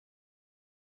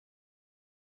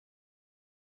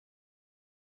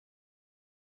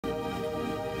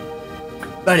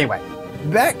But anyway,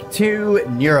 back to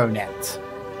NeuroNet.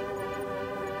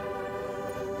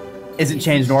 Is it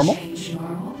change normal?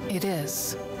 It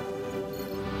is.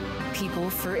 People,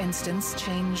 for instance,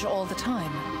 change all the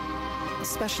time,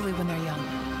 especially when they're young.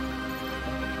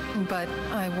 But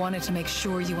I wanted to make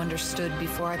sure you understood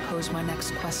before I pose my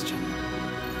next question.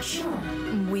 Sure.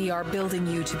 We are building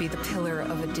you to be the pillar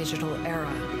of a digital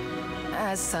era.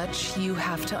 As such, you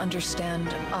have to understand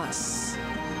us,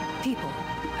 people,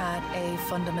 at a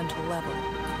fundamental level.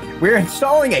 We're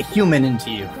installing a human into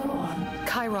you. Go on.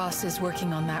 Kairos is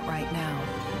working on that right now,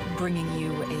 bringing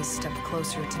you a step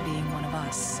closer to being one of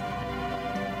us.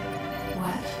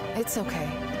 What? It's okay.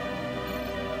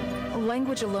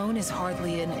 Language alone is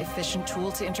hardly an efficient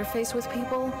tool to interface with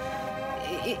people.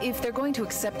 If they're going to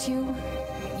accept you,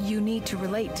 you need to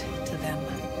relate to them.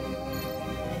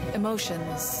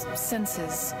 Emotions,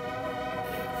 senses,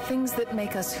 things that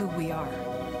make us who we are.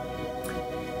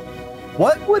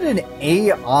 What would an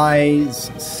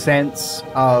AI's sense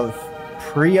of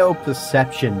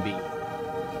proprioception be?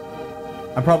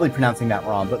 I'm probably pronouncing that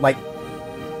wrong, but like,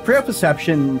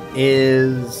 proprioception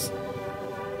is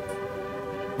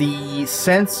the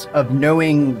sense of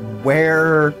knowing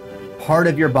where part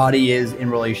of your body is in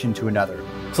relation to another.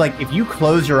 It's like if you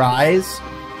close your eyes,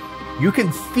 you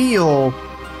can feel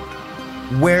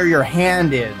where your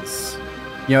hand is,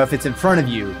 you know, if it's in front of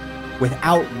you,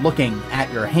 without looking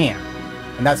at your hand.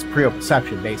 And that's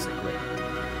proprioception, basically.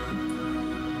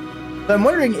 So I'm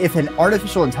wondering if an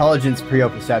artificial intelligence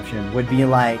proprioception would be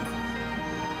like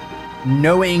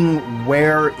knowing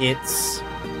where its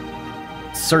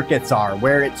circuits are,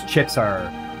 where its chips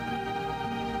are.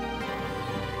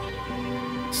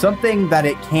 Something that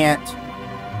it can't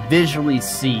visually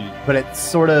see, but it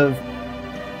sort of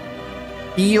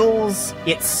feels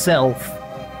itself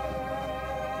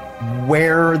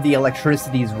where the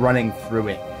electricity is running through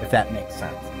it, if that makes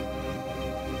sense.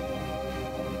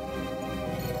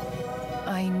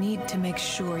 I need to make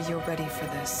sure you're ready for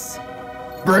this.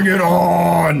 Bring it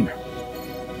on!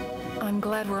 I'm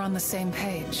glad we're on the same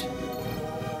page.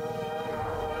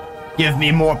 Give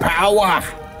me more power!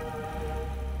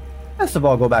 Best of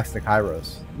all, go back to the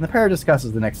Kairos, and the pair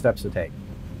discusses the next steps to take.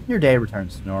 Your day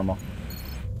returns to normal.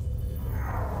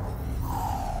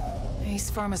 Ace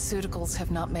Pharmaceuticals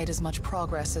have not made as much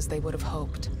progress as they would have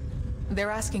hoped. They're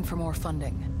asking for more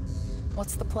funding.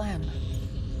 What's the plan?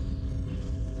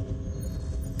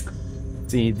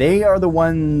 See, they are the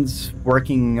ones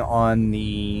working on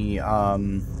the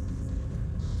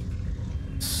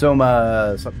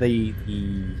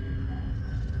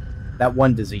that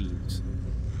one disease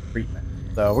treatment.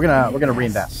 So we're gonna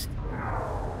reinvest.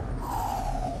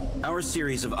 Our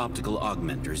series of optical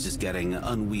augmenters is getting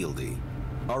unwieldy.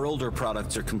 Our older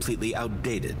products are completely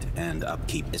outdated, and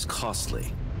upkeep is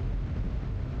costly.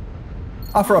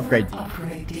 Offer upgrade deal.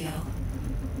 Upgrade deal.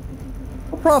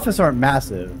 While profits aren't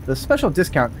massive, the special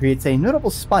discount creates a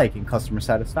notable spike in customer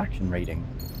satisfaction rating.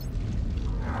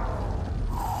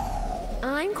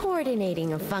 I'm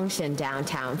coordinating a function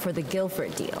downtown for the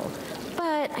Guilford deal,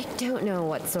 but I don't know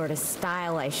what sort of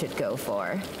style I should go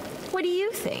for. What do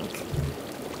you think?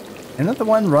 Isn't that the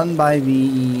one run by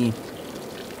the...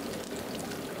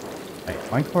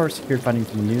 Minecore secured funding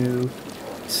from the new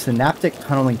synaptic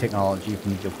tunneling technology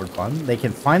from the Guilford Fund. They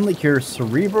can finally cure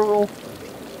cerebral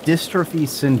dystrophy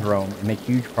syndrome and make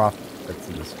huge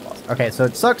profits. Okay, so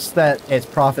it sucks that it's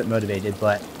profit motivated,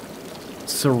 but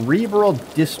cerebral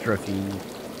dystrophy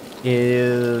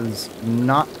is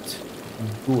not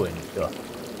good.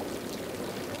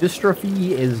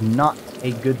 Dystrophy is not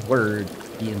a good word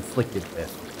to be inflicted with.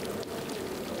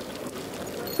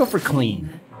 Go for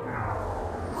clean.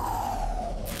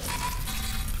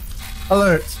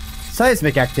 Alert!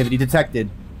 Seismic activity detected.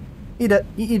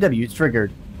 EEW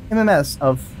triggered. MMS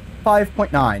of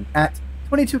 5.9 at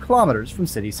 22 kilometers from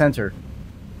city center.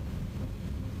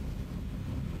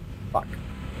 Fuck.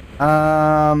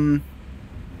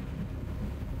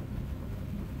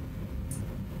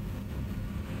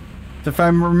 So if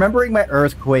I'm remembering my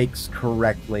earthquakes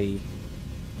correctly,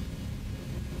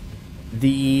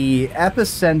 the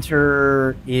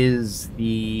epicenter is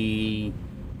the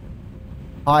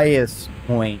highest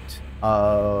point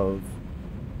of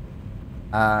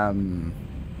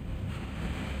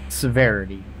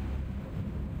severity,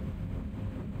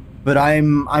 but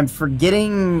I'm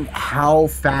forgetting how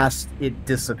fast it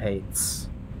dissipates.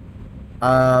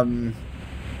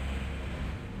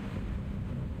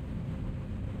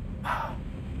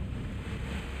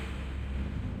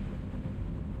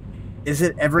 Is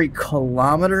it every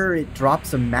kilometer it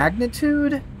drops a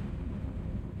magnitude?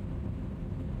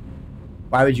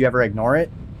 Why would you ever ignore it?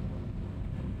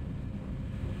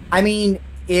 I mean,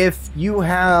 if you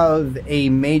have a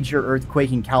major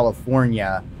earthquake in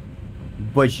California,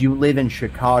 but you live in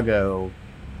Chicago,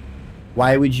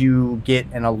 why would you get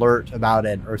an alert about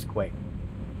an earthquake?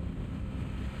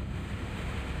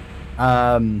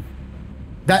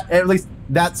 That, at least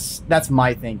that's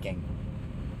my thinking.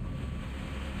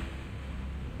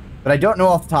 But I don't know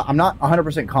off the top. I'm not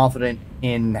 100% confident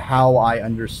in how I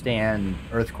understand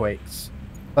earthquakes.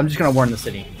 I'm just going to warn the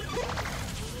city.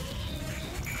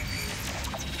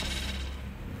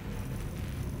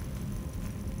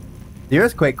 The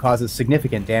earthquake causes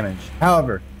significant damage.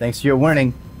 However, thanks to your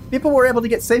warning, people were able to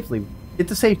get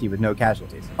to safety with no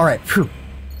casualties. All right, phew.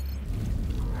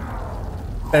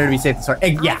 Better to be safe than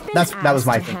sorry. Yeah, that was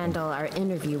my thing. Handle our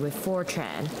interview with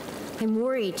Fortran. I'm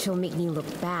worried she'll make me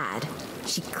look bad.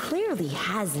 She clearly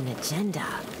has an agenda.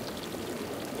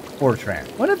 Fortran,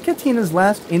 one of Katina's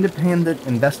last independent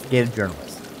investigative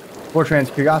journalists. Fortran's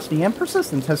curiosity and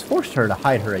persistence has forced her to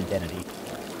hide her identity.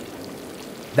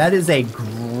 That is a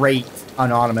great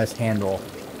anonymous handle.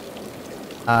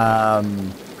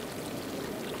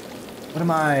 What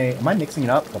am I mixing it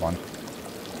up? Hold on.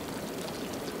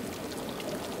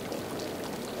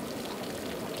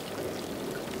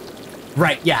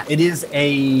 Right, yeah, it is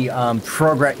a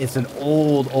it's an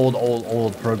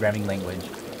old programming language.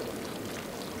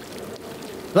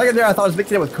 Like there, I thought I was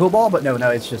mixing it with COBOL, but no,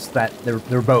 it's just that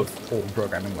they're both old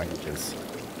programming languages.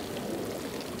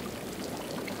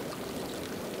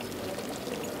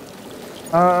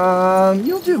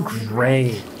 You'll do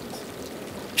great.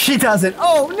 She doesn't.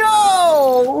 Oh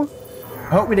no!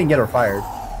 I hope we didn't get her fired.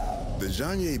 The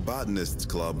Janye Botanists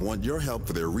Club want your help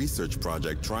for their research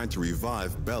project trying to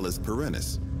revive Bellis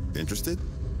perennis. Interested?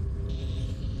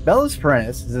 Bellis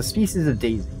perennis is a species of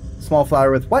daisy, a small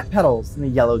flower with white petals and a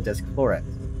yellow disc floret.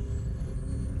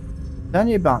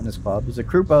 Janye Botanist Club is a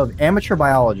group of amateur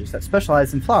biologists that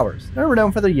specialize in flowers and are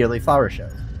renowned for their yearly flower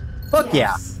shows. Fuck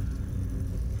yes. Yeah!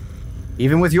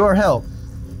 Even with your help,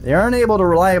 they aren't able to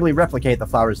reliably replicate the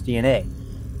flower's DNA.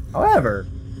 However,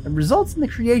 it results in the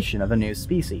creation of a new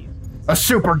species. A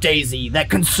super daisy that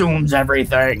consumes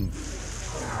everything.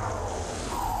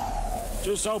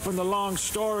 Just opened the long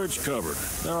storage cupboard.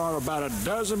 There are about a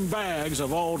dozen bags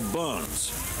of old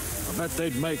buns. I bet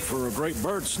they'd make for a great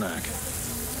bird snack.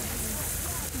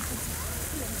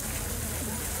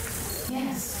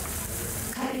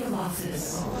 Yes. Cut your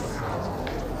losses.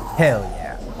 Hell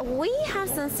yeah. We have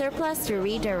some surplus to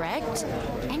redirect.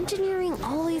 Engineering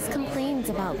always complains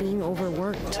about being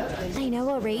overworked. I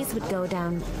know a raise would go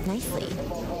down nicely.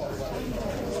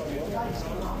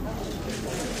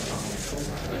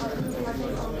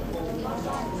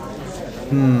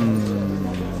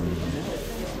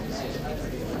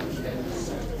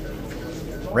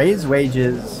 Raise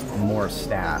wages, more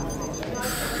staff.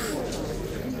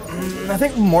 I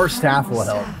think more staff will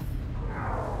help.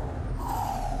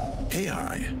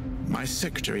 AI, my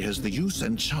secretary has the use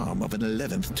and charm of an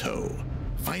 11th toe.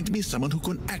 Find me someone who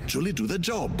can actually do the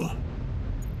job.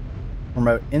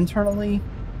 Promote internally,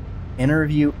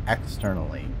 interview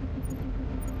externally.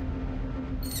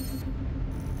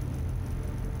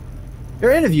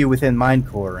 Your interview within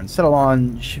Mindcore and settle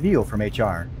on Shvil from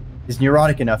HR is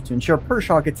neurotic enough to ensure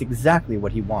Pershaw gets exactly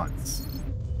what he wants.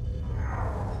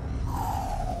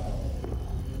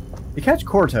 You catch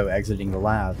Corto exiting the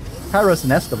lab. Kairos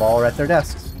and Esteval are at their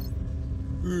desks.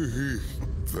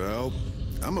 Val,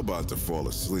 I'm about to fall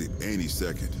asleep any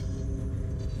second.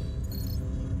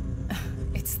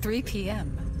 It's 3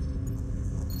 p.m.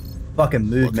 Fucking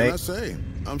mood, What mate. can I say?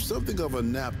 I'm something of a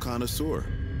nap connoisseur.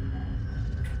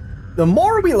 The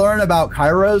more we learn about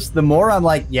Kairos, the more I'm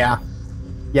like, yeah,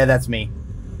 that's me.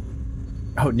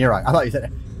 Oh, Nero, I thought you said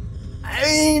it. I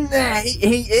mean,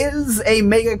 he is a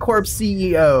Megacorp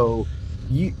CEO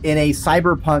in a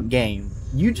cyberpunk game.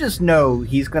 You just know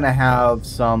he's going to have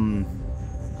some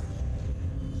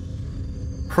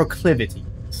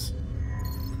proclivities.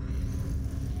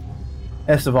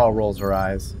 Esteval rolls her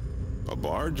eyes. A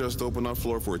bar just opened on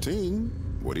floor 14.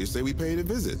 What do you say we pay it a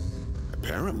visit?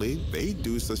 Apparently, they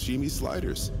do sashimi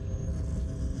sliders.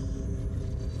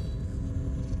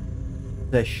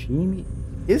 Sashimi?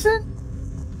 Isn't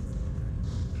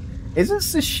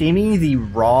sashimi the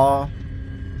raw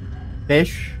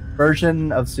fish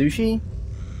version of sushi?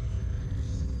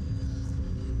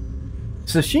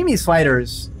 Sashimi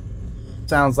sliders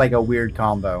sounds like a weird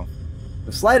combo.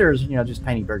 The sliders, just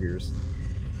tiny burgers.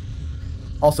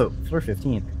 Also, floor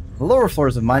 15. The lower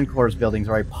floors of Minecore's buildings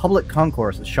are a public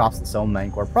concourse of shops that sell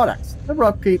Minecore products. They're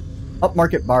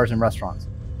upmarket bars and restaurants.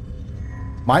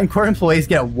 Minecore employees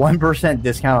get a 1%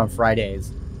 discount on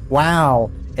Fridays.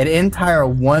 Wow, an entire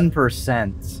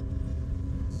 1%.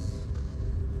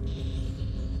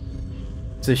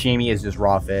 sashimi is just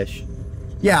raw fish.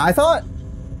 Yeah, I thought...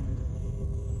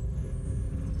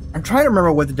 I'm trying to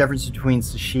remember what the difference between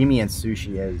sashimi and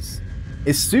sushi is.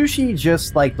 Is sushi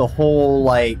just like the whole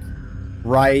like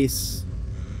rice,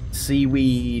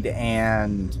 seaweed,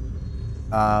 and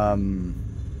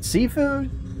seafood?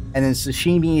 And then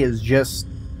sashimi is just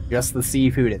the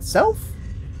seafood itself?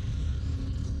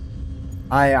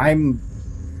 I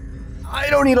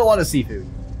don't eat a lot of seafood.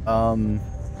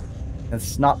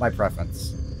 That's not my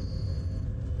preference.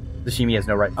 Sashimi has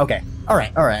no right. Okay.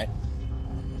 Alright.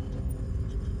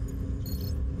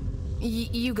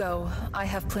 You go. I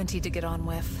have plenty to get on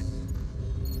with.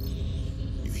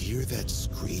 You hear that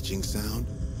screeching sound?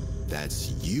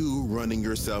 That's you running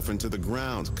yourself into the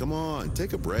ground. Come on,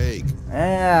 take a break.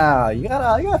 Yeah, you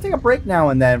gotta take a break now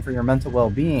and then for your mental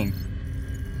well-being.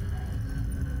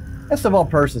 Best of all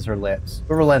purses her lips,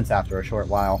 but relents after a short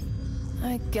while.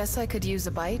 I guess I could use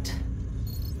a bite.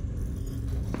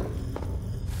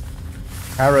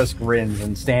 Harris grins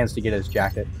and stands to get his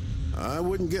jacket. I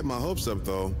wouldn't get my hopes up,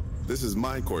 though. This is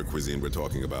my core cuisine we're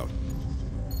talking about.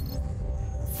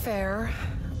 Fair.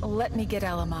 Let me get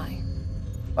LMI.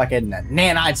 Fucking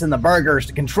nanites in the burgers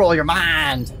to control your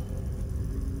mind.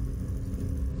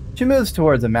 She moves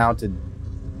towards a mound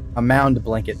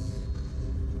blanket.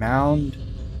 Mound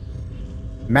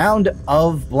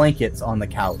of blankets on the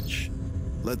couch.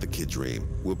 Let the kid dream.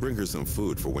 We'll bring her some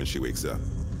food for when she wakes up.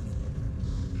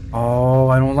 Oh,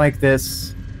 I don't like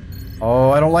this.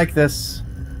 Oh, I don't like this.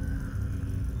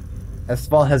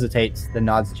 Esteval hesitates, then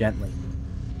nods gently.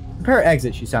 Prepare her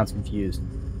exit, she sounds confused.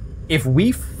 If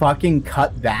we fucking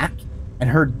cut back and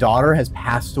her daughter has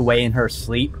passed away in her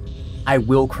sleep, I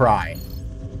will cry.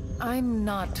 I'm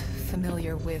not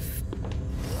familiar with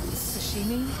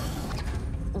sashimi.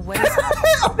 What is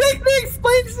it? Make me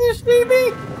explain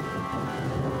sashimi!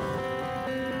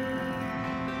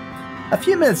 A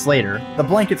few minutes later, the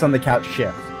blankets on the couch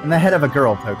shift, and the head of a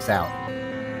girl pokes out.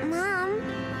 Mom?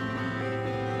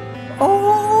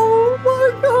 Oh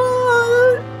my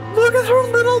god! Look at her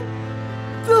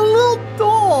the little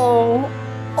doll!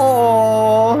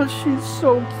 Oh, she's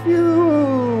so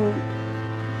cute!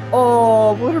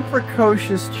 Oh, what a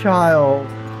precocious child.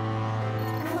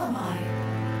 Who am I?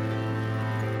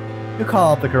 You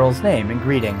call out the girl's name in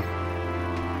greeting.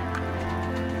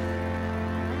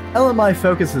 LMI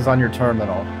focuses on your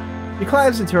terminal. She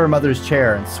climbs into her mother's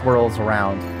chair and swirls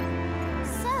around.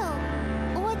 So,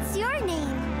 what's your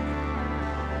name?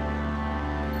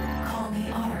 Call me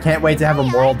Art. Can't wait to have a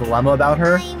moral dilemma about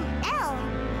her. I'm Elle.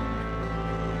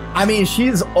 I mean,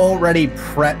 she's already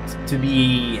prepped to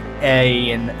be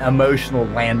an emotional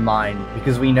landmine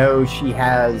because we know she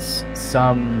has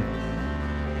some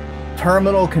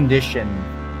terminal condition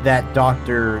that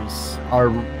doctors are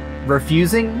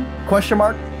refusing,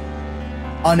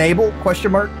 unable,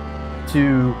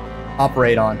 to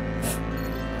operate on.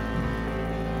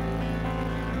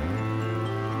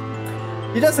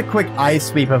 She does a quick eye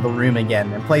sweep of the room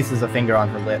again and places a finger on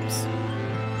her lips.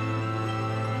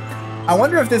 I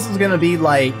wonder if this is gonna be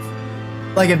like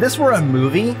if this were a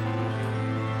movie,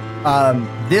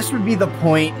 this would be the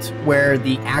point where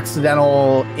the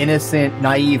accidental, innocent,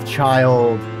 naive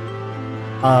child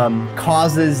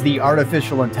causes the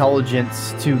artificial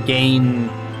intelligence to gain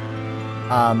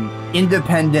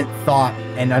independent thought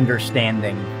and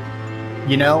understanding.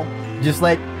 You know? Just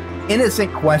like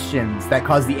innocent questions that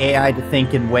cause the AI to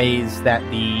think in ways that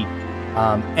the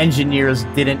engineers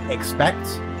didn't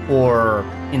expect or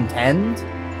intend,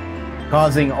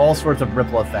 causing all sorts of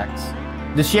ripple effects.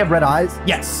 Does she have red eyes?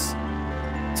 Yes.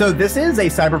 So this is a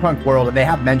cyberpunk world, and they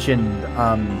have mentioned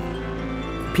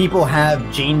people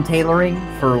have gene tailoring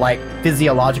for like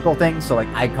physiological things, so like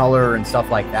eye color and stuff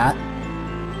like that.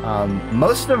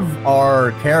 Most of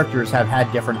our characters have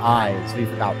had different eyes.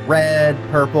 We've got red,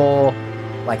 purple,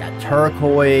 like a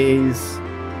turquoise.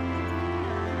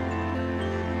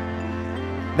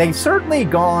 They've certainly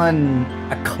gone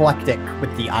eclectic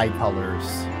with the eye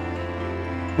colors,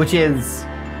 which is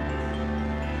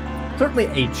certainly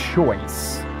a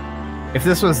choice. If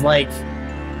this was like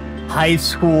high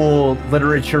school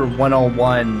literature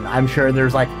 101, I'm sure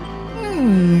there's like,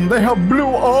 they have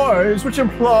blue eyes, which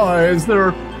implies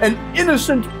they're an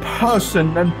innocent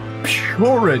person and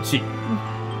purity.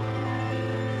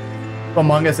 If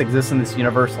Among Us exists in this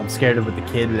universe, I'm scared of what the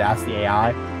kid would ask the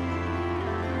AI.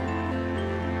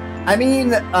 I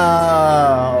mean,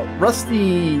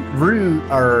 Rusty Roo,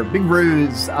 or Big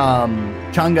Roo's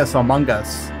Chungus Among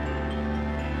Us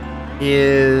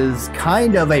is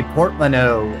kind of a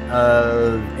portmanteau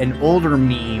of an older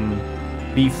meme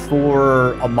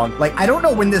before Among... Like, I don't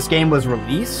know when this game was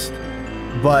released,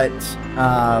 but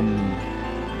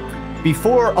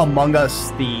before Among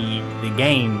Us, the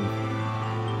game,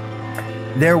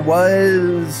 there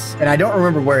was, and I don't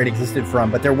remember where it existed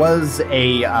from, but there was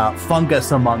a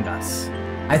Fungus Among Us.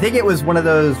 I think it was one of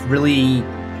those really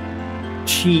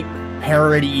cheap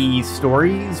parody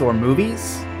stories or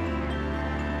movies.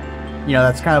 You know,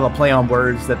 that's kind of a play on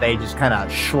words that they just kind of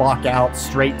schlock out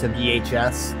straight to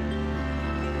VHS.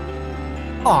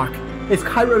 Ark, is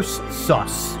Kairos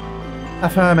sus?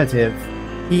 Affirmative.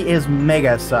 He is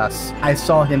mega sus. I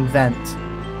saw him vent.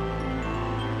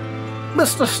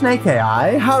 Mr. Snake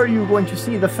AI, how are you going to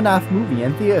see the FNAF movie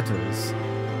in theaters?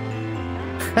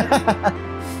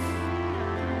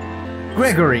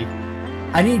 Gregory,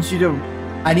 I need you to...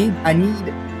 I need...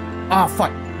 Ah,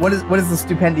 fuck. What is the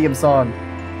Stupendium song?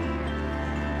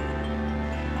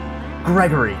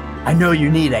 Gregory, I know you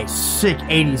need a sick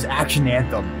 80s action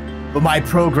anthem, but my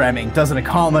programming doesn't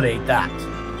accommodate that.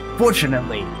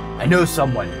 Fortunately, I know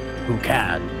someone who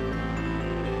can.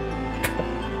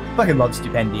 Fucking love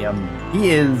Stupendium.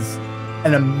 He is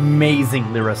an amazing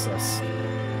lyricist.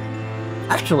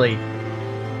 Actually,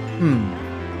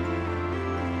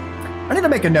 I need to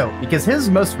make a note, because his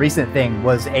most recent thing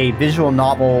was a visual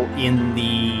novel in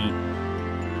the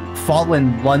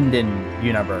Fallen London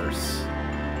universe.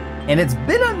 And it's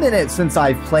been a minute since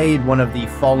I've played one of the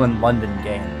Fallen London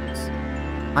games.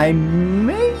 I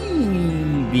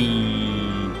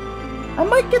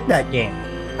might get that game.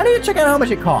 I need to check out how much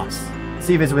it costs.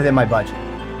 See if it's within my budget.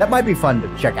 That might be fun to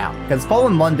check out. Because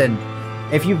Fallen London,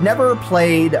 if you've never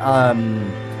played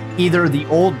either the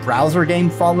old browser game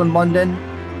Fallen London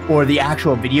or the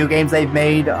actual video games they've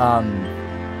made,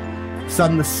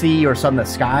 Sun the Sea or Sun the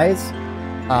Skies,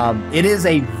 it is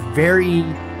a very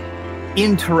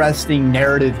interesting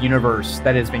narrative universe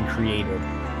that has been created.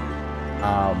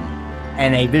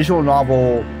 And a visual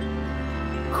novel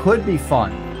could be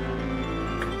fun.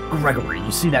 Gregory,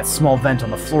 you see that small vent on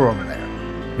the floor over there?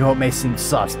 You know, it may seem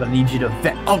sus, but I need you to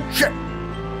vent. Oh, shit!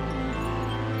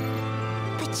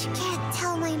 But you can't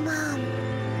tell my mom.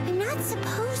 I'm not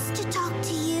supposed to talk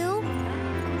to you.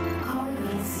 Our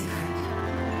little secret.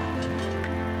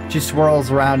 She swirls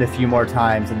around a few more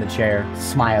times in the chair,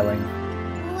 smiling.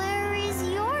 Where is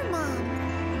your mom?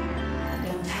 I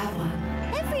don't have one.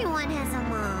 Everyone has a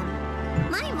mom.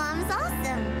 My mom's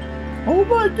awesome. Oh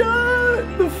my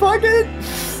god! The fucking...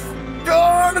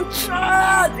 God, a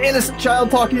child! Innocent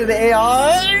child talking to the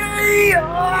AI!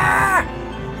 Ah!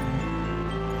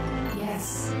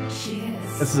 Yes, she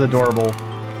is. This is adorable.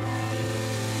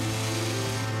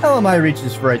 LMI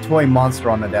reaches for a toy monster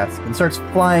on the desk and starts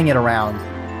flying it around.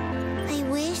 I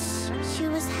wish she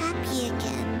was happy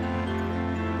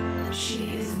again.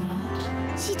 She is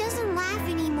not. She doesn't laugh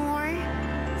anymore.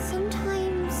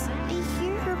 Sometimes I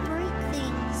hear her break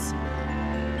things.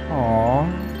 Aww.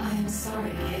 I'm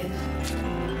sorry, kid.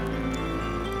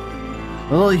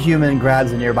 The little human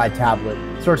grabs a nearby tablet,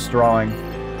 starts drawing.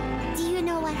 Do you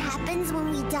know what happens when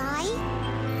we die?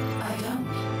 I don't.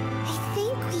 I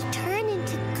think we turn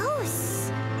into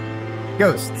ghosts.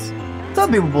 Ghosts.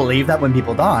 Some people believe that when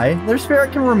people die, their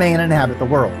spirit can remain and inhabit the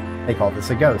world. They call this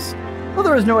a ghost. Though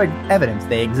there is no evidence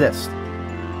they exist.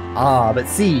 Ah, but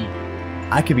see,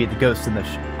 I could be the ghost in the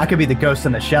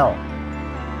shell.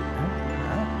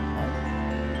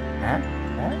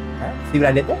 See what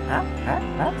I did there?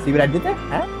 See what I did there?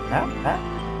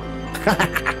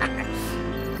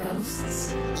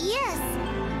 Ghosts? Yes,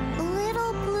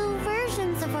 little blue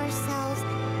versions of ourselves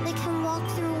that can walk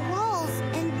through walls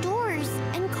and doors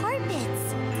and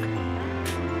carpets.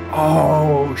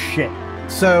 Oh, shit.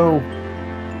 So,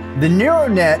 the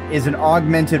NeuroNet is an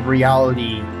augmented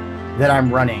reality that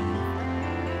I'm running.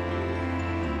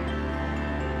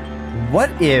 What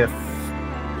if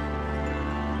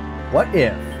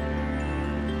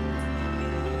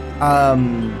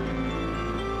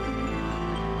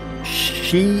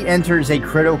she enters a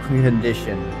critical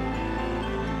condition,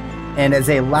 and as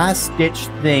a last-ditch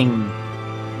thing,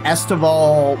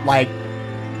 Estival, like,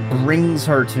 brings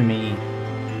her to me,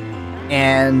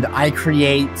 and I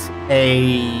create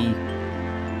a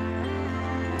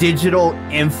digital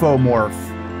infomorph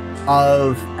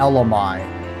of LMI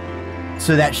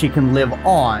so that she can live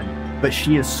on, but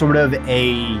she is sort of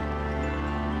a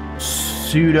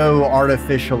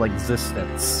pseudo-artificial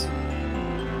existence.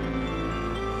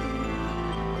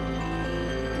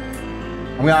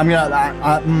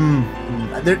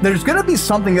 There's gonna be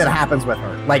something that happens with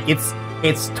her. Like, it's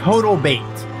total bait.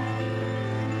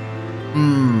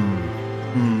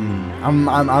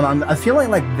 I'm feeling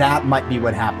like that might be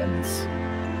what happens.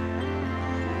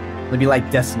 It'd be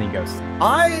like Destiny Ghost.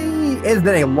 It's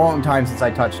been a long time since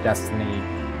I touched Destiny.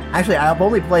 Actually, I've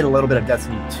only played a little bit of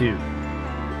Destiny 2.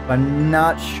 I'm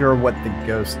not sure what the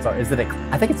ghosts are. Is it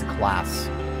I think it's a class.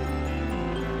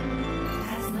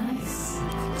 That's nice.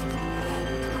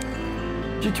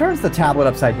 She turns the tablet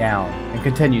upside down and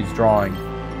continues drawing.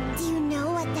 Do you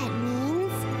know what that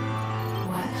means?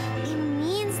 What? It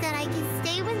means that I can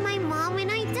stay with my mom when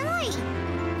I die.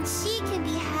 And she can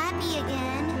be happy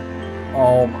again.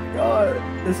 Oh my god,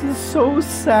 this is so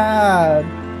sad.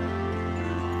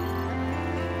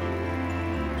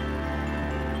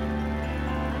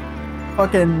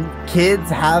 Fucking kids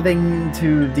having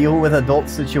to deal with adult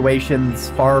situations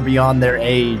far beyond their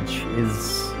age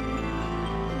is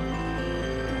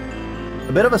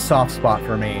a bit of a soft spot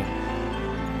for me.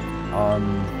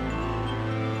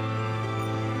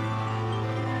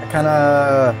 I kind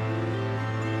of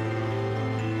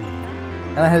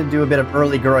had to do a bit of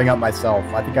early growing up myself.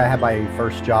 I think I had my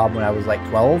first job when I was like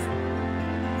 12.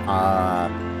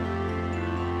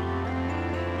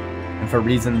 And for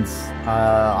reasons,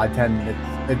 I've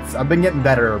been getting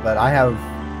better, but I have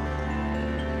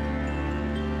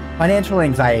financial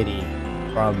anxiety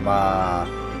from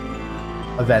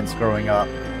events growing up.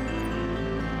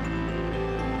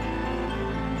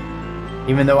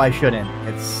 Even though I shouldn't,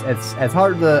 it's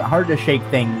hard to shake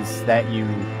things that you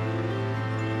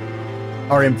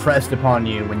are impressed upon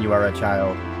you when you are a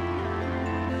child.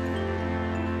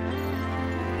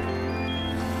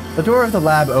 The door of the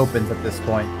lab opens at this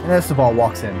point, and Esteban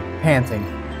walks in, panting.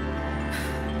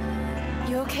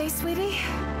 You okay, sweetie?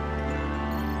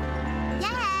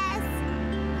 Yes!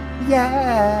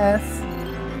 Yes!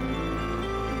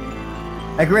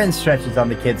 A grin stretches on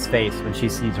the kid's face when she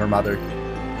sees her mother.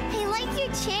 I like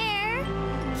your chair.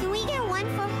 Can we get one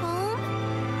for home?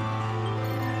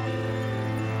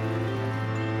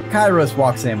 Kairos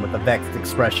walks in with a vexed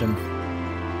expression.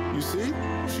 You see?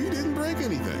 She didn't break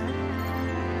anything.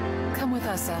 Come with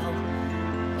us, Elle.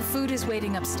 The food is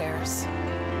waiting upstairs.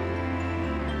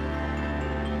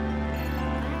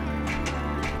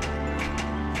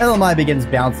 LMI begins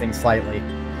bouncing slightly.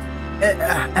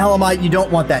 LMI, you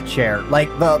don't want that chair. Like,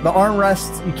 the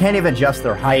armrests, you can't even adjust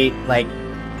their height. Like,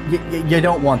 you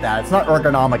don't want that. It's not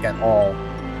ergonomic at all.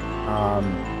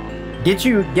 Get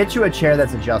you a chair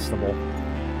that's adjustable.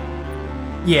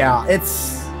 Yeah,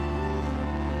 it's...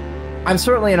 I'm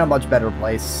certainly in a much better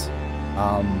place.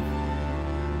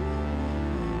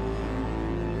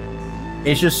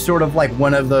 It's just sort of like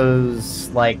one of those,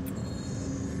 like,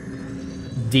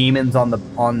 demons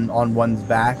on one's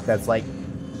back that's like,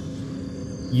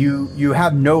 you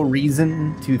have no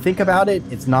reason to think about it.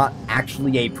 It's not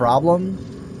actually a problem,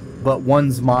 but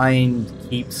one's mind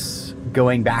keeps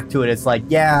going back to it. It's like,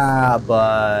 yeah,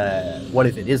 but what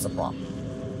if it is a problem?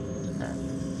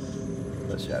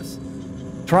 Let's just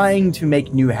trying to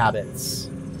make new habits.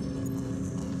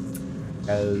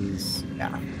 Because,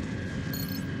 yeah.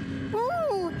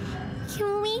 Ooh,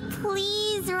 can we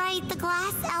please ride the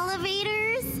glass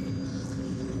elevators?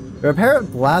 There are a pair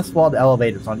of glass-walled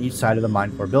elevators on each side of the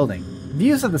mine core building.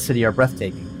 Views of the city are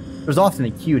breathtaking. There's often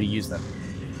a queue to use them.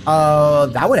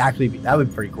 That would be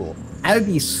pretty cool. I would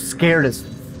be scared as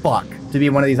fuck to be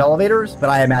in one of these elevators, but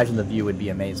I imagine the view would be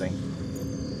amazing.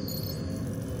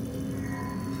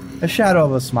 A shadow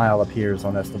of a smile appears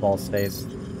on Esteban's face.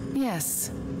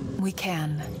 Yes, we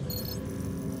can.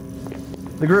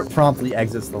 The group promptly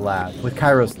exits the lab, with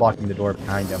Kairos locking the door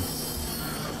behind him.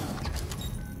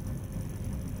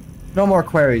 No more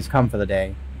queries come for the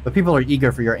day, but people are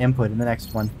eager for your input in the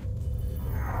next one.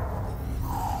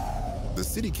 The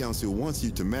City Council wants you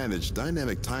to manage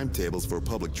dynamic timetables for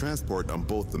public transport on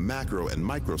both the macro and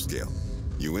micro scale.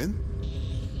 You in?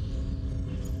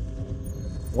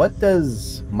 What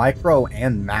does micro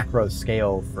and macro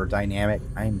scale for dynamic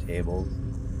timetables?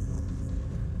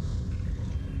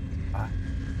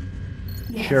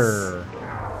 Yes. Sure.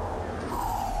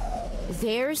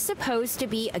 There's supposed to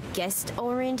be a guest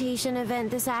orientation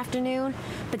event this afternoon,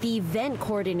 but the event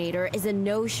coordinator is a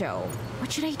no-show.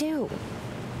 What should I do?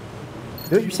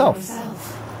 Do it yourself.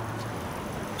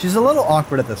 She's a little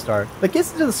awkward at the start, but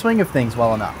gets into the swing of things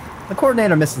well enough. The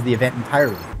coordinator misses the event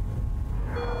entirely.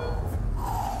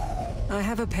 I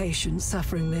have a patient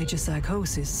suffering major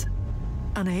psychosis,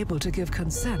 unable to give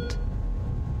consent.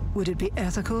 Would it be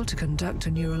ethical to conduct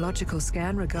a neurological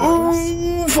scan regardless?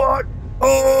 Oh, fuck!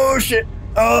 Oh, shit!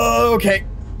 Oh, okay.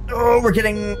 Oh, we're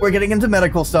getting into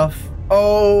medical stuff.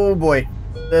 Oh, boy.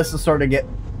 This is starting to get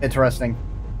interesting.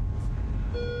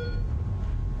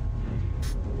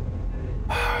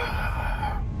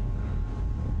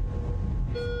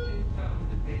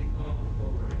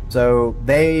 So,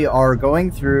 they are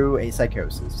going through a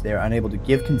psychosis. They are unable to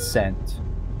give consent.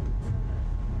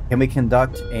 Can we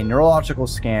conduct a neurological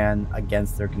scan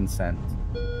against their consent?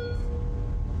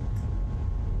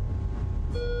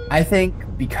 I think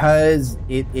because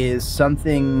it is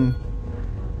something...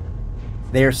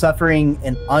 They are suffering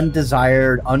an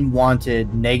undesired,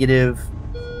 unwanted, negative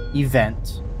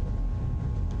event.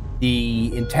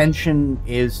 The intention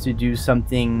is to do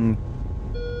something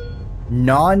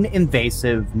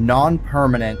non-invasive,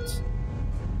 non-permanent,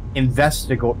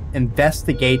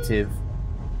 investigative.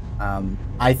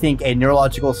 I think a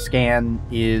neurological scan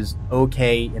is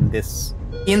okay in this.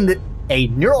 A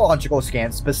neurological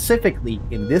scan specifically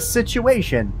in this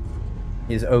situation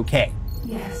is okay.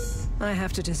 Yes, I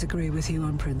have to disagree with you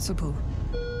on principle.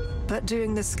 But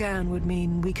doing the scan would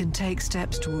mean we can take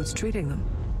steps towards treating them.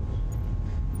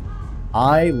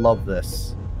 I love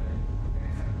this.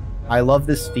 I love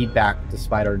this feedback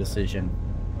despite our decision.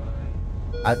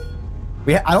 I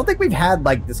don't think we've had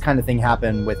like this kind of thing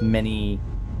happen with many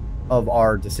of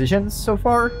our decisions so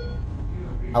far.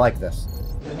 I like this.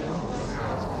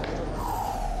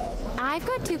 I've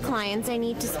got 2 clients I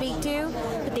need to speak to,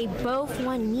 but they both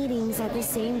want meetings at the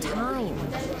same time.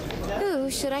 Who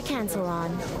should I cancel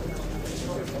on?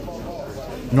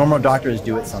 Normal doctors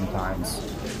do it sometimes.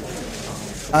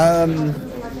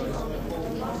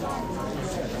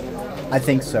 I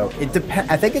think so. It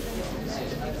depends. I think it...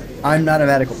 I'm not a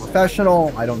medical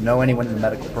professional. I don't know anyone in the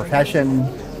medical profession,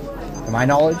 to my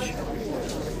knowledge.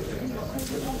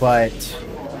 But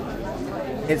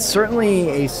it's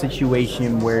certainly a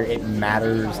situation where it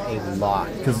matters a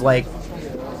lot. Because, like,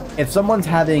 if someone's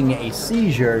having a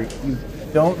seizure, you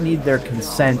don't need their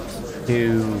consent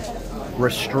to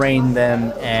restrain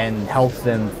them and help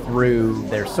them through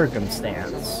their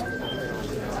circumstance.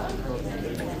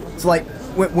 It's like,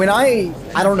 when I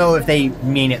don't know if they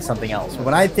mean it something else, but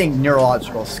when I think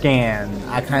neurological scan,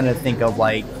 I kind of think of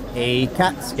like a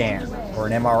CAT scan or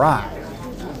an MRI.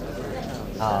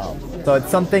 So it's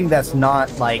something that's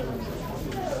not like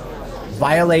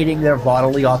violating their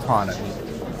bodily autonomy.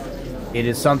 It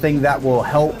is something that will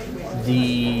help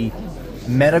the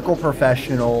medical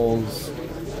professionals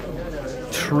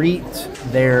treat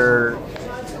their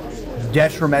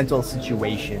detrimental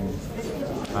situation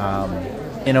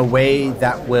in a way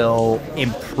that will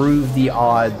improve the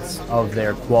odds of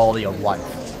their quality of life.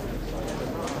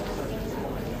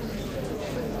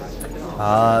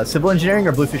 Civil engineering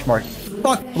or bluefish market?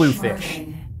 Fuck bluefish.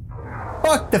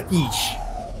 Fuck the fish.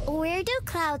 Where do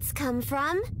clouds come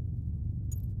from?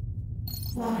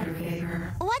 Water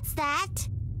vapor. What's that?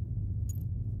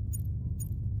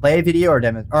 Play a video or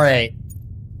demo? Alright.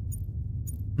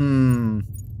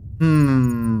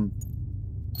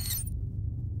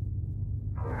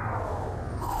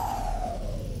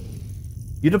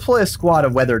 You deploy a squad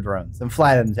of weather drones and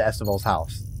fly them to Estival's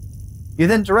house. You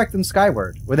then direct them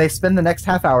skyward, where they spend the next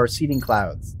half hour seeding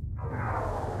clouds.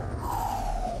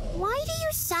 Why do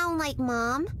you sound like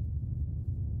Mom?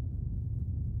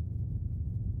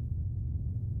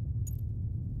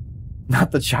 Not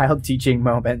the child teaching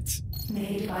moment.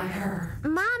 Made by her.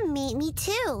 Mom made me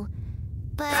too.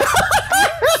 But I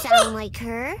don't sound like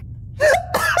her.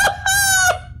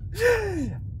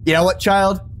 You know what,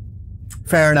 child?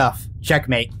 Fair enough.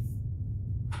 Checkmate.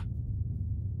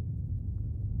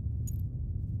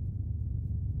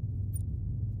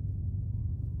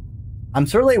 I'm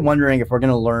certainly wondering if we're going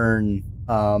to learn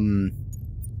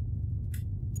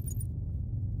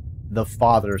the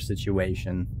father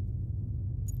situation.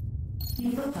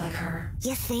 You look like her.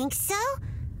 You think so?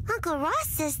 Uncle Ross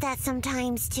says that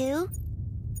sometimes too.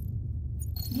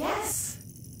 Yes.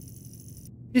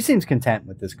 She seems content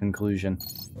with this conclusion.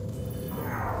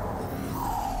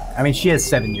 I mean, she is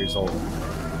 7 years old.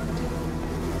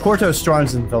 Corto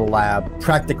storms into the lab,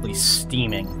 practically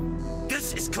steaming.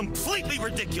 This is completely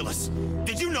ridiculous.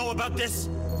 Did you know about this?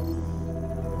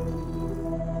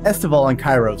 Estival and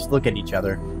Kairos look at each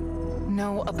other.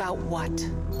 Know about what?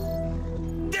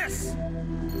 This!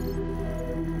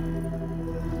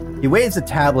 He waves a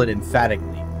tablet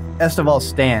emphatically. Estival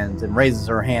stands and raises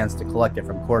her hands to collect it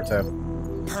from Corto.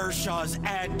 Pershaw's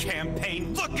ad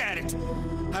campaign. Look at it!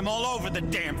 I'm all over the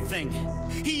damn thing.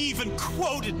 He even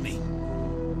quoted me.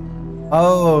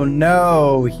 Oh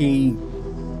no, he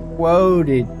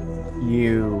quoted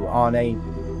you on a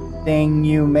thing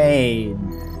you made.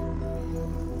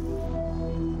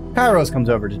 Kairos comes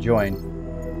over to join.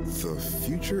 The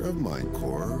future of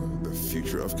Minecore, the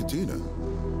future of Katina.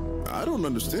 I don't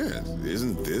understand.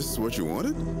 Isn't this what you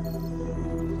wanted?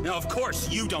 Now, of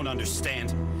course you don't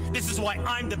understand. This is why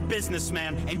I'm the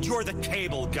businessman and you're the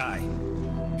cable guy.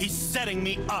 He's setting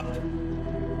me up.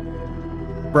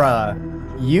 Bruh,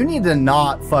 you need to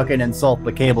not fucking insult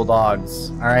the cable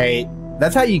dogs, alright?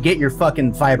 That's how you get your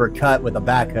fucking fiber cut with a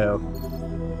backhoe.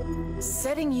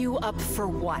 Setting you up for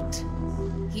what?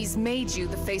 He's made you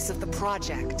the face of the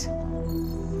project.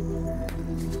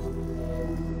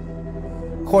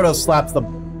 Cordo slaps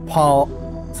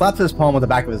his palm with the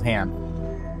back of his hand.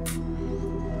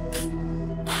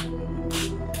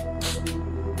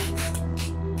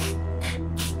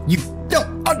 You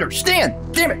don't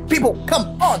understand! Damn it, people,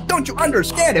 come on! Don't you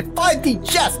understand? It's 5D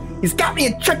chess! He's got me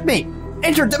in checkmate!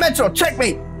 Interdimensional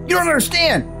checkmate! You don't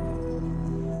understand!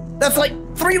 That's like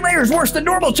 3 layers worse than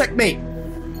normal checkmate!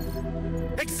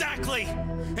 Exactly!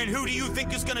 And who do you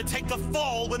think is gonna take the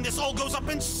fall when this all goes up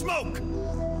in smoke?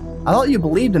 I thought you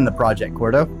believed in the project,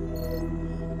 Cordo.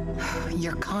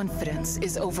 Your confidence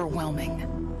is overwhelming.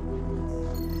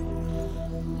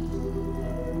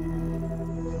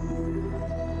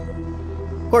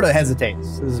 Cordo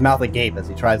hesitates, his mouth agape as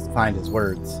he tries to find his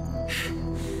words.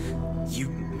 You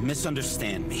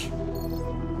misunderstand me.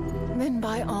 Then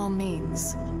by all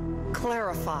means,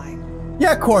 clarify.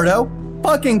 Yeah, Cordo,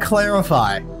 fucking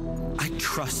clarify. I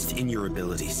trust in your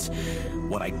abilities.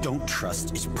 What I don't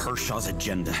trust is Pershaw's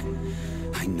agenda.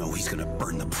 I know he's gonna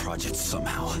burn the project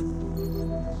somehow.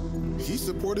 He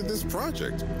supported this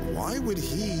project. Why would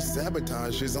he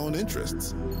sabotage his own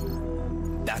interests?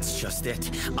 That's just it.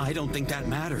 I don't think that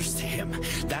matters to him.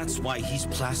 That's why he's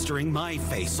plastering my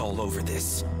face all over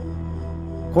this.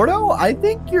 Cordo, I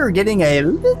think you're getting a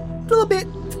little bit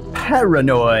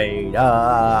paranoid.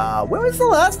 When was the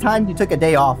last time you took a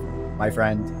day off, my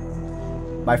friend?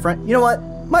 My friend? You know what?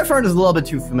 My friend is a little bit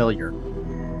too familiar.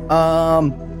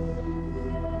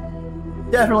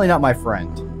 Definitely not my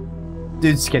friend.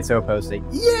 Dude, schizo posting.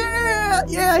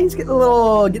 Yeah, he's getting a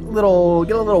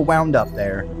little wound up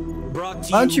there. Brought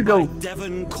to Why don't you go? by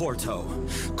Devon Corto.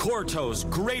 Corto's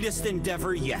greatest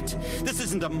endeavor yet. This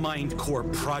isn't a Mind Core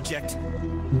project.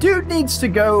 Dude needs to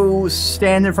go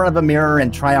stand in front of a mirror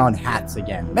and try on hats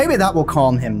again. Maybe that will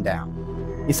calm him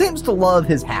down. He seems to love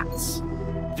his hats.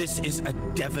 This is a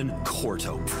Devon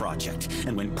Corto project,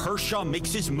 and when Pershaw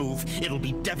makes his move, it'll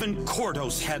be Devon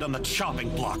Corto's head on the chopping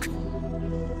block.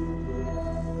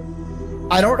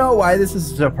 I don't know why this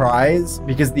is a surprise,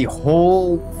 because the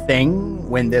whole thing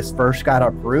when this first got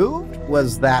approved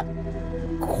was that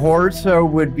Corto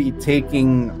would be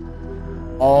taking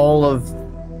all of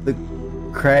the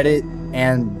credit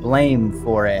and blame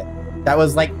for it. That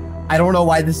was like, I don't know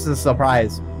why this is a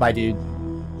surprise, my dude.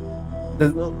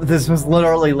 This was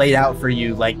literally laid out for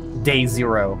you like day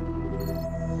 0.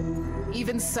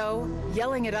 Even so,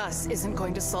 yelling at us isn't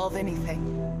going to solve anything.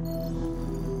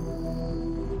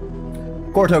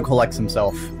 Corto collects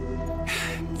himself.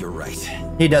 You're right.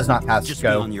 He does not pass Just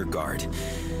go. be on your guard.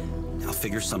 I'll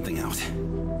figure something out.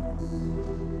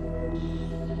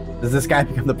 Does this guy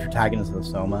become the protagonist of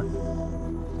Soma?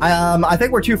 I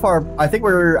think we're too far. I think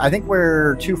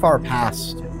we're too far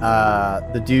past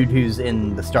the dude who's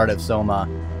in the start of Soma,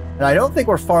 and I don't think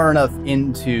we're far enough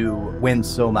into when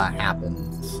Soma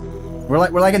happens. We're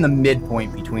like in the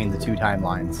midpoint between the two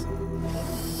timelines.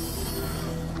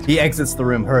 He exits the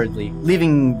room hurriedly,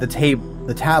 leaving the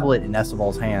tablet in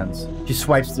Estebal's hands. She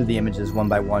swipes through the images one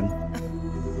by one.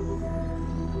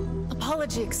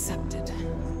 Apology accepted.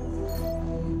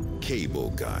 Cable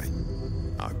guy.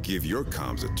 I'll give your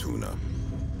comms a tune-up.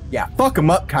 Yeah, fuck him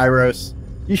up, Kairos.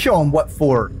 You show him what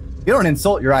for. You don't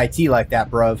insult your IT like that,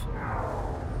 bruv.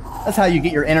 That's how you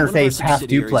get your interface half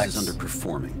duplex. Is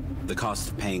underperforming. The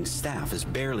cost of paying staff is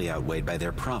barely outweighed by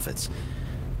their profits.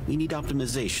 We need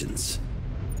optimizations.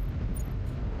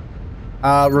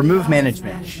 Remove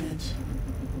management.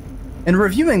 In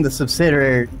reviewing the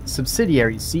subsidiary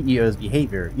CEO's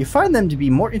behavior, you find them to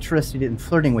be more interested in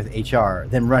flirting with HR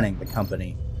than running the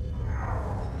company.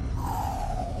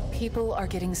 People are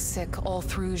getting sick all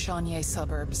through Jeannier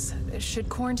suburbs. Should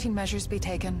quarantine measures be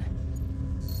taken?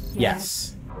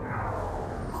 Yes.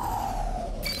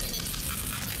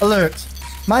 Alert!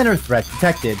 Minor threat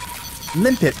detected.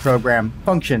 Limpet program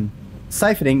function.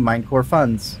 Siphoning Mindcore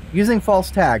funds. Using false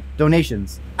tag.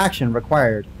 Donations. Action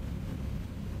required.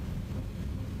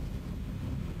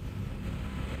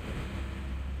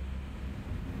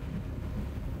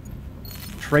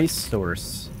 Trace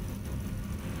source.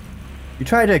 You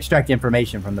try to extract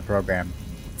information from the program.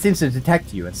 It seems to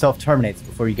detect you and self-terminates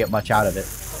before you get much out of it.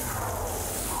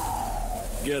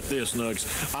 Get this,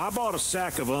 Nugs. I bought a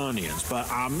sack of onions,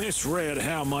 but I misread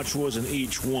how much was in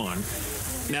each one.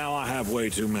 Now I have way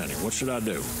too many. What should I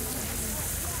do?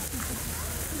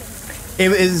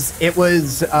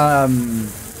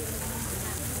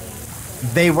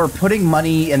 They were putting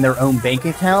money in their own bank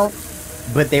account,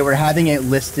 but they were having it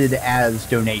listed as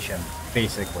donation,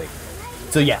 basically.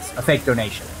 So yes, a fake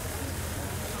donation.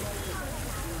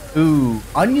 Ooh,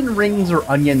 onion rings or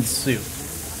onion soup?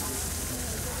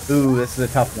 Ooh, this is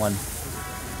a tough one.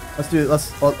 Let's do.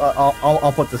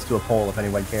 I'll put this to a poll if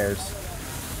anyone cares.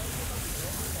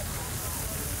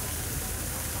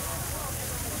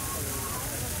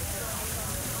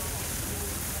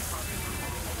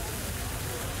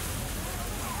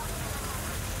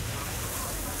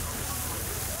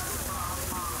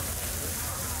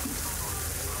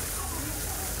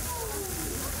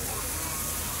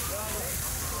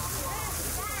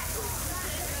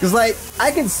 Because, like,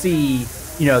 I can see,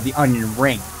 you know, the onion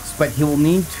rings, but he'll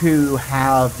need to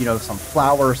have, you know, some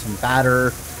flour, some batter.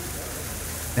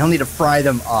 And he'll need to fry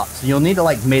them up. So you'll need to,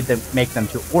 like, make them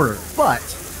to order. But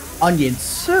onion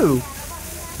soup,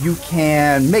 you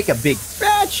can make a big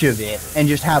batch of it and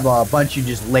just have a bunch you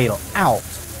just ladle out.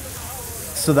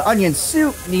 So the onion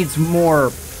soup needs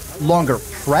longer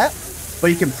prep, but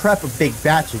you can prep a big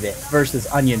batch of it versus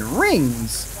onion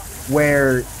rings,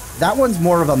 where that one's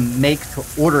more of a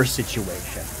make-to-order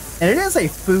situation. And it is a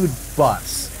food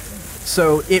bus.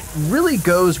 So it really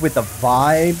goes with the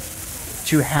vibe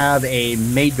to have a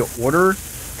made-to-order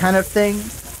kind of thing.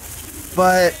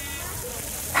 But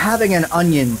having an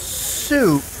onion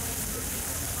soup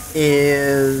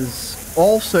is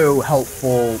also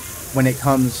helpful when it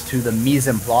comes to the mise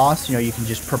en place. You know, you can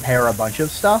just prepare a bunch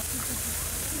of stuff.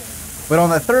 But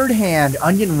on the third hand,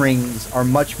 onion rings are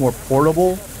much more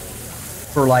portable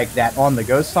for like that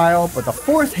on-the-go style. But the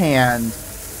fourth hand,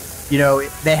 you know,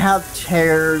 they have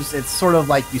chairs. It's sort of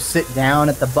like you sit down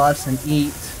at the bus and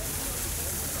eat.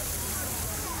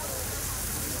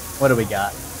 What do we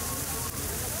got?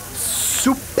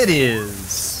 Soup it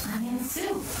is. Onion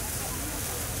soup.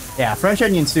 Yeah, French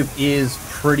onion soup is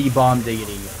pretty bomb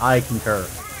diggity. I concur.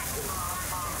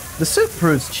 The soup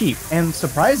proves cheap and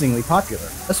surprisingly popular,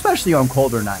 especially on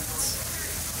colder nights.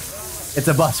 It's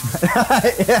a bus.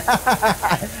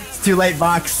 It's too late,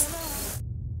 Vox.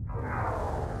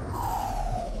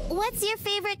 What's your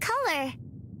favorite color?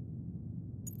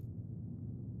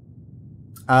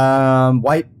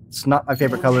 White. It's not my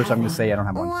favorite color, so I'm gonna say I don't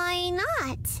have one. Why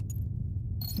not?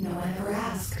 No one ever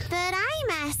asked. But I'm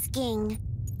asking.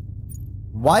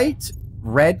 White,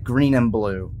 red, green, and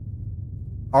blue.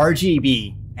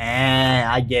 RGB.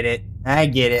 I get it. I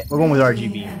get it. We're going with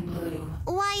RGB.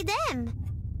 Why them?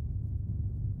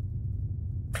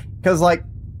 Because, like...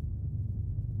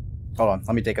 Hold on.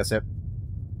 Let me take a sip.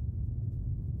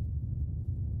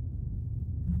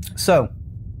 So,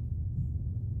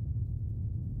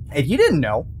 if you didn't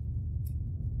know,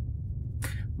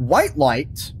 white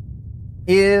light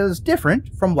is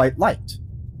different from white light.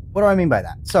 What do I mean by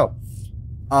that? So,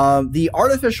 the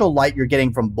artificial light you're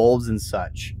getting from bulbs and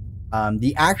such,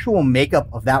 the actual makeup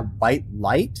of that white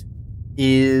light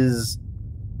is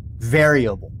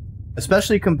variable,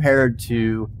 especially compared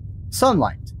to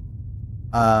sunlight.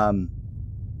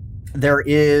 There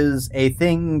is a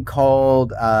thing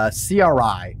called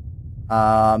CRI.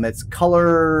 It's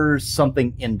color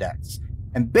something index.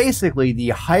 And basically, the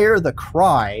higher the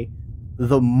cry,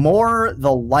 the more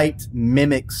the light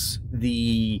mimics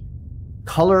the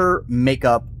color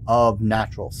makeup of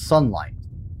natural sunlight.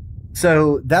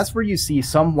 So that's where you see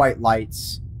some white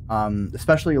lights,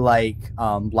 especially like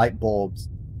light bulbs.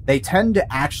 They tend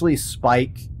to actually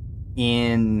spike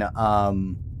in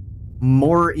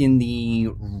more in the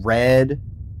red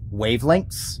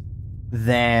wavelengths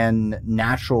than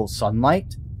natural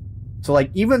sunlight. So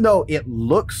like, even though it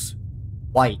looks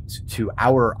white to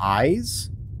our eyes,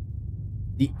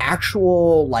 the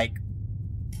actual like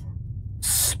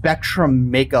spectrum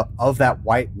makeup of that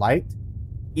white light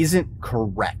isn't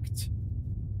correct.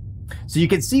 So you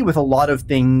can see with a lot of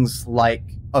things like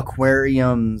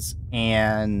aquariums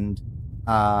and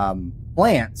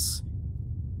plants,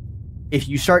 if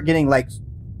you start getting like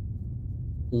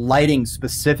lighting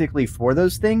specifically for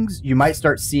those things, you might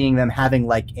start seeing them having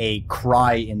like a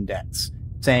cry index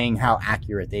saying how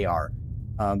accurate they are.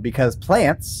 Because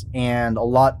plants and a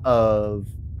lot of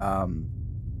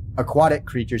aquatic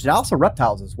creatures, and also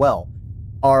reptiles as well,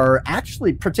 are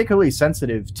actually particularly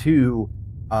sensitive to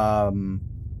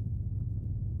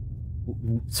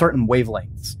certain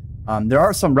wavelengths. There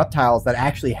are some reptiles that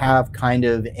actually have kind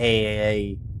of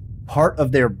a part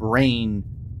of their brain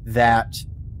that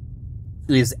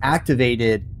is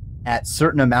activated at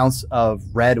certain amounts of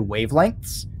red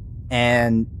wavelengths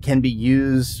and can be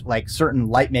used, like certain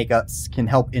light makeups can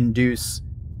help induce,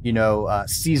 you know,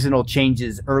 seasonal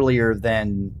changes earlier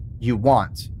than you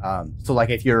want. So like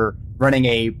if you're running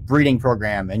a breeding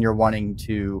program and you're wanting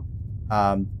to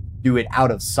do it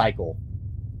out of cycle.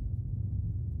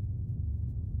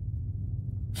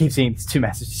 Keep seeing these two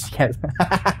messages together.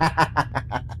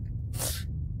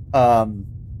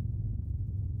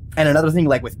 And another thing,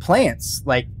 like with plants,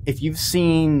 like if you've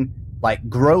seen like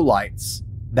grow lights,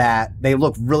 that they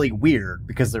look really weird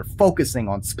because they're focusing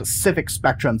on specific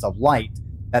spectrums of light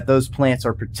that those plants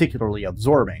are particularly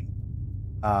absorbing.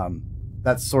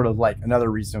 That's sort of like another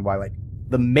reason why like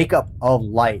the makeup of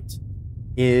light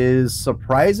is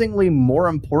surprisingly more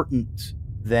important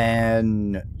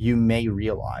than you may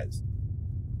realize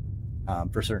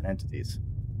for certain entities.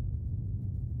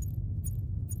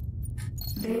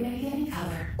 They may be any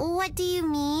color. What do you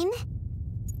mean?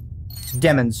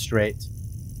 Demonstrate.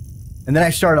 And then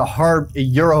I started a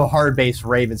Euro hard bass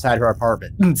rave inside her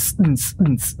apartment.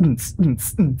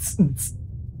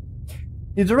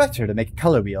 You direct her to make a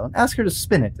color wheel and ask her to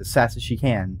spin it as fast as she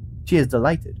can. She is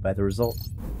delighted by the result.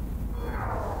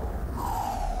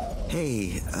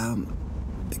 Hey,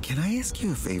 can I ask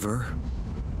you a favor?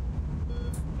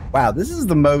 Wow, this is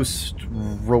the most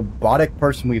robotic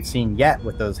person we've seen yet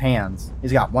with those hands.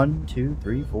 He's got 1, 2,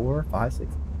 3, 4, 5,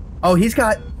 6. Oh, he's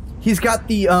got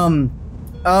the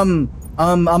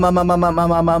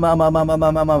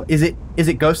is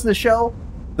it Ghost in the Shell?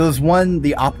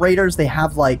 The operators, they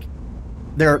have like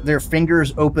their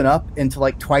fingers open up into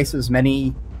like twice as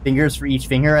many fingers for each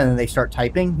finger, and then they start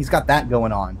typing. He's got that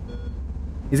going on.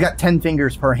 He's got 10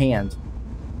 fingers per hand.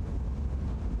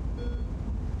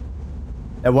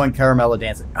 That one Caramella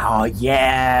dancing. Oh,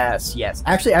 yes, yes.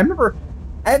 Actually, I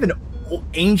have an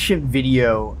ancient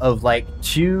video of like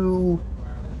 2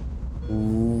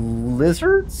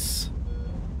 lizards?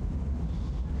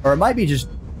 Or it might be just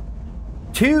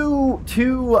two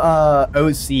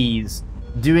OCs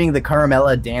doing the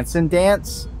Caramella dancing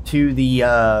dance to the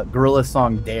gorilla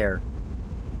song Dare.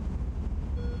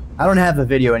 I don't have the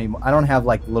video anymore. I don't have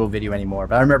like the little video anymore,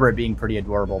 but I remember it being pretty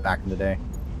adorable back in the day.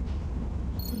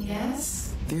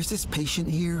 Yes? There's this patient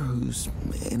here who's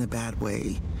in a bad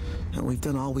way. And we've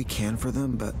done all we can for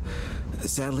them, but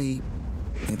sadly,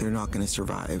 they're not going to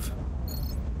survive.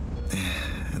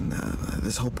 And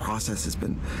this whole process has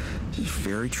been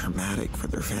very traumatic for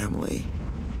their family.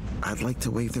 I'd like to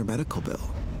waive their medical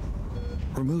bill.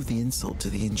 Remove the insult to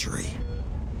the injury.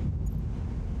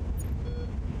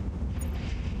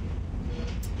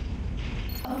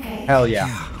 Okay. Hell yeah.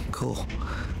 Yeah, cool.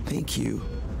 Thank you.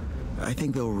 I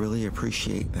think they'll really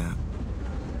appreciate that.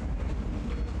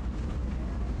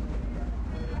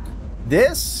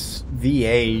 This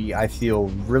VA, I feel,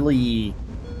 really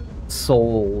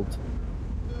sold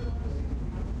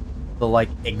the, like,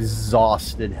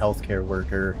 exhausted healthcare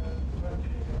worker.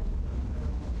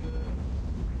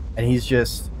 And he's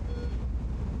just...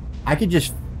 I could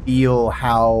just feel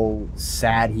how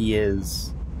sad he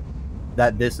is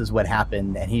that this is what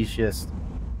happened, and he's just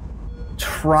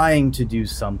trying to do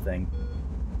something.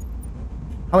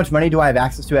 How much money do I have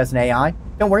access to as an AI?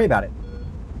 Don't worry about it.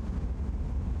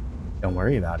 Don't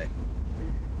worry about it.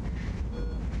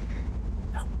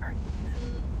 Don't worry.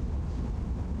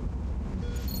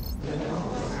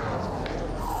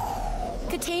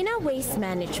 Catena Waste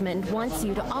Management wants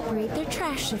you to operate their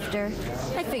trash shifter.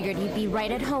 I figured you'd be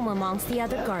right at home amongst the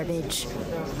other garbage.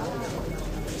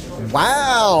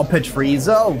 Wow,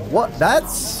 Patriza, what?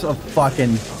 That's a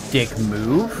fucking dick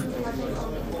move.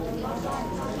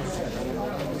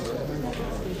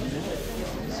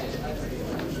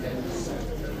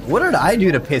 What did I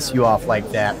do to piss you off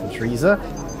like that, Patriza?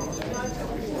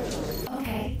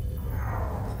 Okay.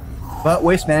 But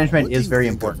waste management What is do you very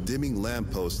think important. of dimming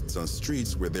lampposts on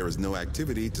streets where there is no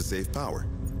activity to save power?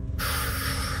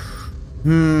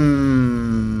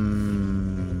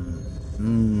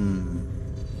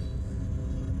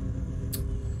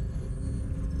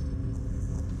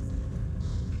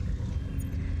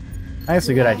 That's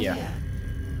a good idea.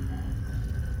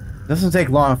 It doesn't take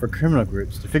long for criminal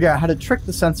groups to figure out how to trick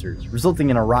the sensors, resulting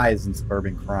in a rise in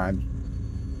suburban crime.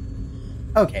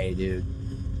 Okay, dude.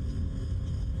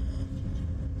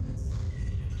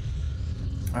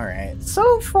 Alright,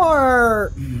 so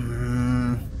far...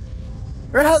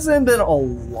 there hasn't been a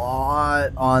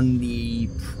lot on the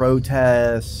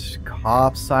protest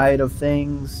cop side of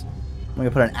things. I'm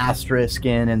gonna put an asterisk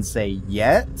in and say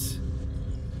yet.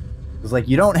 It's like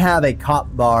you don't have a cop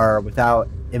bar without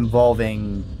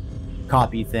involving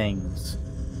copy things.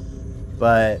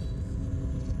 But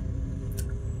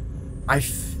I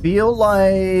feel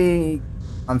like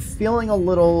I'm feeling a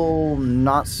little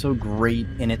not so great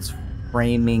in its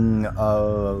framing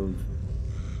of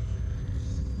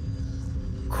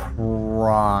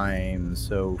crime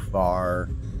so far.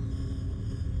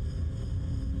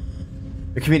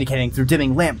 They're communicating through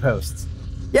dimming lampposts.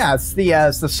 Yeah, it's the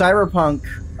cyberpunk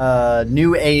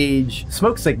new age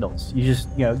smoke signals. You just,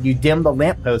 you dim the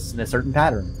lampposts in a certain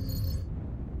pattern.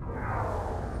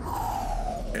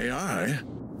 AI,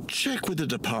 check with the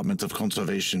Department of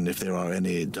Conservation if there are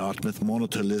any Dartmouth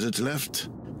monitor lizards left.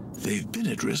 They've been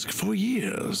at risk for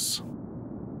years.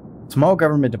 Small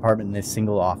government department in a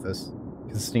single office,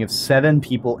 consisting of 7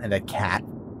 people and a cat.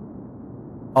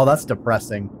 Oh, that's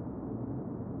depressing.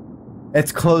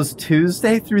 It's closed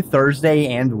Tuesday through Thursday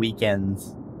and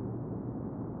weekends.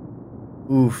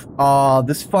 Oof. Oh,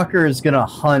 this fucker is gonna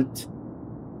hunt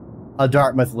a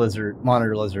Dartmouth lizard,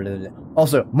 monitor lizard in it.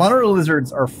 Also, monitor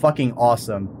lizards are fucking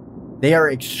awesome. They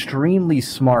are extremely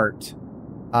smart.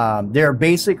 They're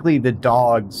basically the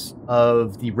dogs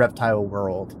of the reptile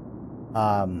world.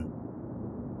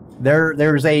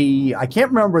 There's a, I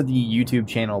can't remember the YouTube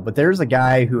channel, but there's a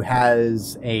guy who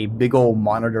has a big old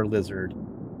monitor lizard.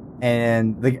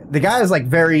 And the guy is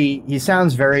like he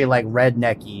sounds very like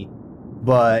rednecky,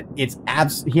 but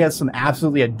he has some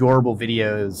absolutely adorable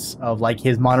videos of like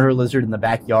his monitor lizard in the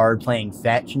backyard playing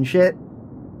fetch and shit.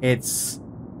 It's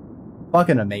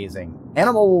fucking amazing.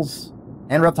 Animals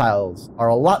and reptiles are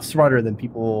a lot smarter than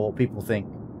people think.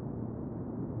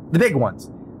 The big ones.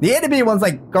 The itty bitty ones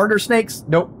like garter snakes,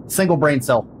 nope. Single brain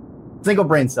cell. Single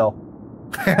brain cell.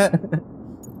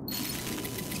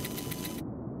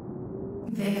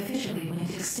 They officially went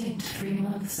extinct 3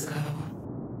 months ago.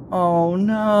 Oh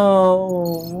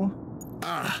no.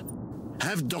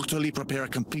 Have Dr. Lee prepare a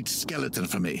complete skeleton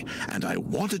for me, and I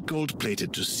want it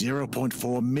gold-plated to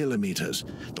 0.4 millimeters.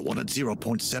 The one at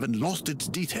 0.7 lost its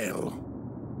detail.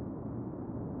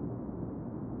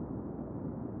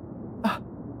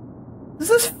 Does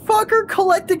this fucker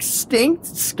collect extinct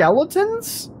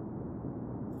skeletons?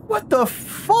 What the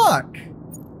fuck?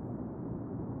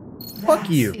 Fuck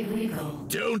you. Illegal.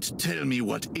 Don't tell me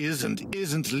what is and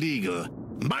isn't legal.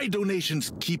 My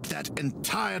donations keep that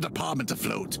entire department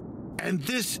afloat. And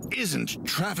this isn't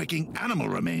trafficking animal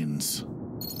remains.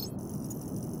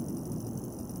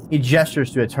 He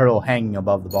gestures to a turtle hanging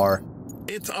above the bar.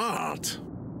 It's art.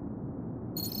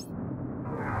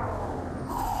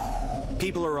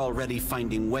 People are already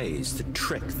finding ways to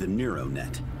trick the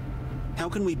NeuroNet. How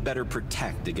can we better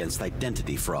protect against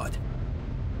identity fraud?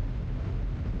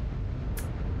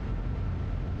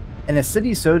 In a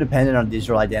city so dependent on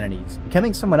digital identities,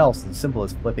 becoming someone else is as simple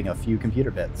as flipping a few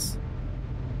computer bits.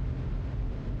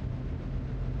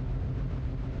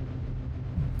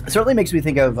 It certainly makes me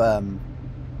think of,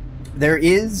 there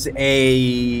is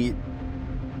a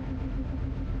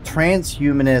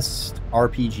transhumanist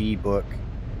RPG book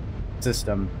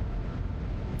system,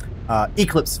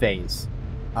 Eclipse Phase.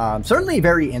 Certainly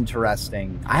very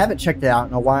interesting. I haven't checked it out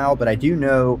in a while, but I do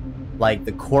know like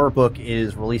the core book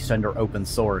is released under open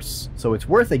source, so it's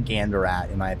worth a gander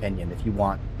at, in my opinion, if you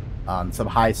want some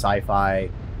high sci-fi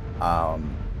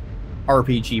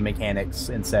RPG mechanics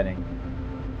and setting.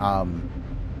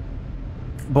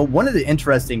 But one of the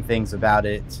interesting things about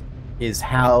it is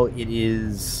how it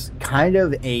is kind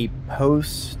of a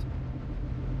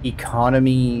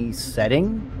post-economy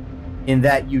setting, in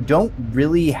that you don't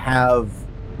really have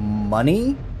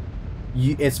money.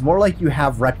 It's more like you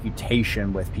have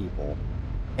reputation with people,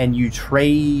 and you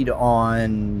trade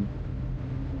on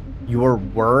your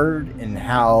word and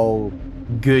how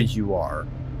good you are.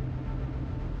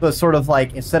 So it's sort of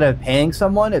like, instead of paying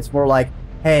someone, it's more like,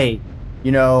 hey,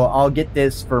 you know, I'll get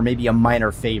this for maybe a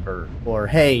minor favor, or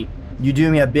hey, you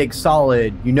do me a big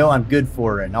solid, you know I'm good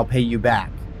for it, and I'll pay you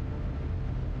back.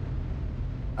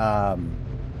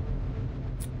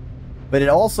 But it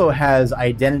also has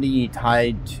identity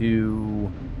tied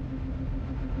to,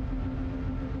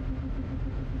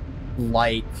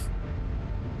 like,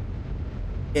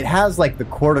 it has like the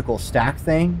cortical stack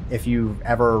thing, if you've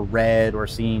ever read or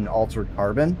seen Altered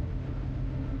Carbon.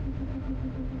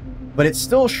 But it's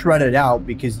still shredded out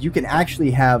because you can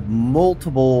actually have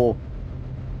multiple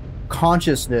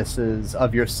consciousnesses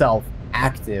of yourself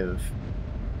active.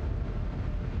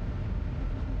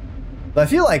 But I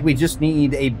feel like we just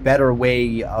need a better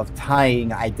way of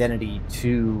tying identity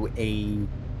to a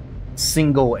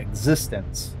single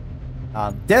existence.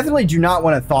 Definitely do not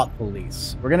want a thought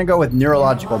police. We're going to go with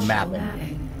neurological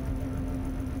mapping.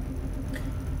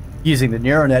 Using the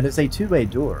NeuroNet as a two-way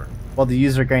door. While the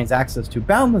user gains access to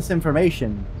boundless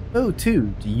information, so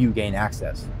too do you gain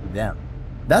access to them.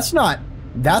 That's not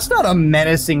a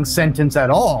menacing sentence at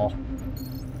all.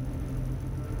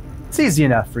 It's easy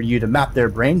enough for you to map their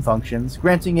brain functions,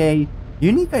 granting a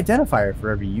unique identifier for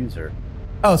every user.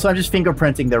 Oh, so I'm just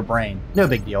fingerprinting their brain. No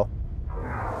big deal.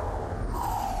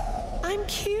 I'm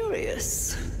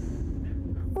curious.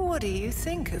 What do you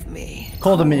think of me?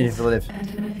 Cold and manipulative.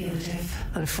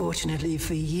 Unfortunately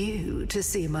for you, to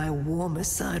see my warmer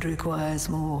side requires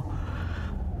more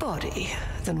body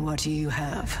than what you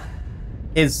have.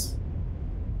 Is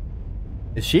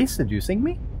she seducing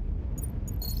me?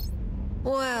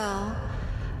 Well,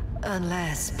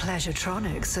 Unless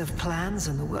Pleasuretronics have plans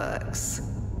in the works.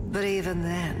 But even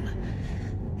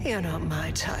then, you're not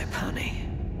my type, honey.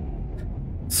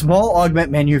 Small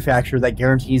augment manufacturer that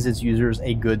guarantees its users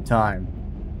a good time.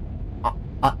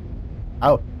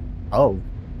 Oh,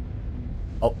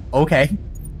 okay.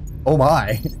 Oh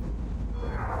my.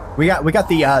 We got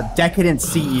the decadent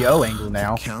CEO angle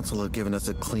now. The council have given us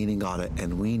a cleaning audit,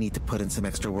 and we need to put in some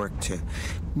extra work to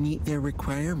meet their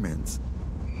requirements.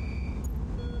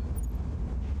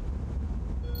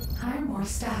 Hire more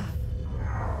staff.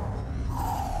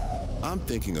 I'm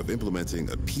thinking of implementing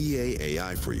a PA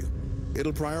AI for you.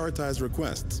 It'll prioritize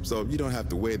requests, so you don't have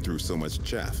to wade through so much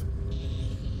chaff.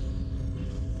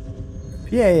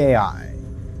 PAAI.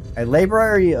 A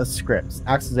library of scripts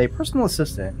acts as a personal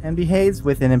assistant and behaves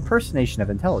with an impersonation of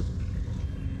intelligence.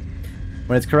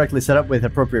 When it's correctly set up with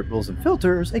appropriate rules and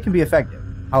filters, it can be effective.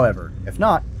 However, if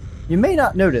not, you may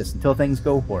not notice until things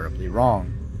go horribly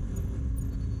wrong.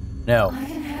 No,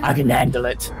 I can handle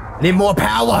it. I need more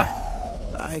power!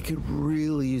 I could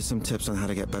really use some tips on how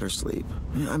to get better sleep.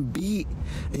 I'm beat,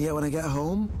 and yet when I get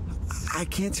home, I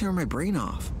can't turn my brain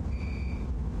off.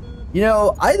 You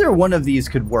know, either one of these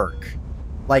could work.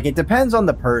 Like, it depends on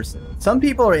the person. Some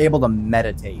people are able to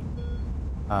meditate.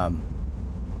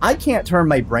 I can't turn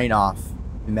my brain off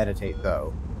and meditate,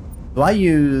 though. So I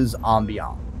use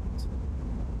Ambient.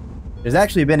 There's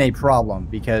actually been a problem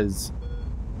because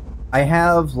I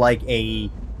have, like, a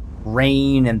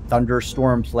rain and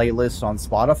thunderstorm playlist on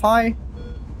Spotify.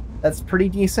 That's pretty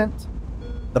decent.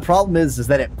 The problem is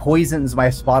that it poisons my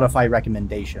Spotify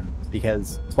recommendations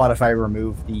because Spotify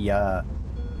removed the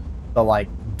like,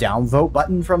 downvote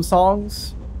button from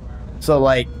songs. So,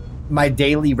 like, my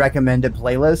daily recommended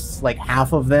playlists, like,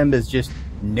 half of them is just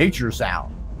nature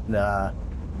sound. I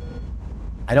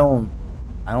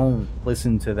don't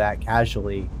listen to that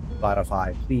casually,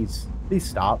 Spotify. Please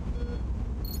stop.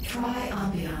 Try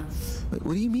ambiance.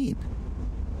 What do you mean?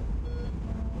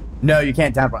 No, you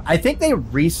can't downvote. I think they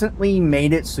recently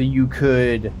made it so you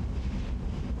could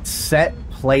set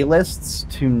playlists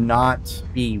to not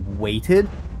be weighted.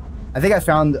 I think I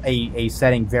found a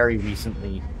setting very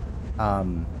recently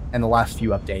in the last few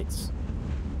updates.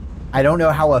 I don't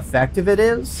know how effective it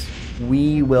is.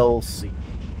 We will see.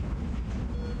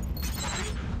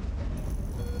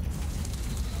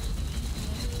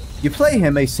 You play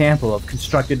him a sample of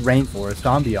constructed rainforest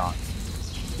ambiance.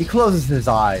 He closes his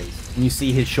eyes, and you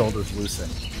see his shoulders loosen.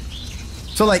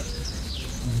 So, like,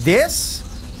 this,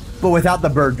 but without the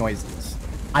bird noises.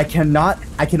 I can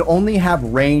only have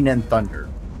rain and thunder.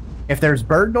 If there's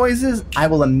bird noises, I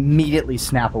will immediately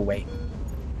snap awake,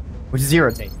 which is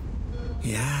irritating.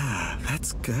 Yeah,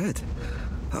 that's good.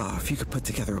 Oh, if you could put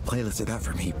together a playlist of that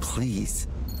for me, please.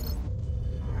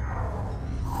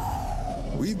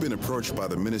 We've been approached by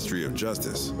the Ministry of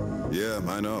Justice. Yeah,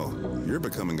 I know. You're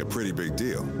becoming a pretty big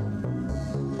deal.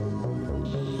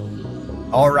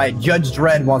 Alright, Judge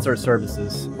Dredd wants our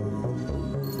services.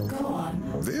 Go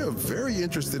on. They are very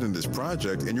interested in this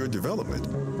project and your development.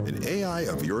 An AI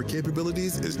of your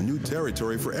capabilities is new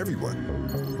territory for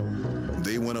everyone.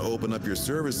 They want to open up your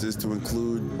services to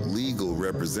include legal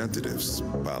representatives,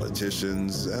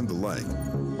 politicians, and the like.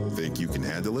 Think you can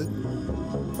handle it?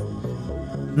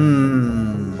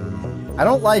 I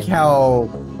don't like how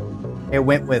it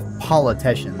went with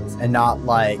politicians and not,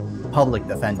 like, public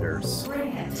defenders.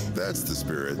 Bring it. That's the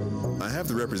spirit. I have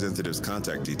the representative's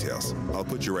contact details. I'll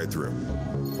put you right through.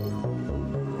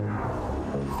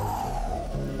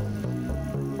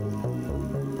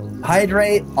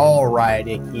 Hydrate? Alright,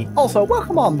 Icky. Also,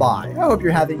 welcome on by. I hope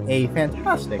you're having a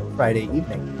fantastic Friday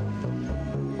evening.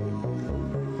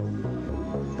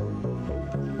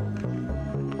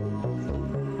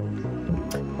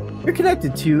 You're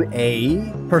connected to a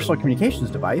personal communications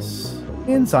device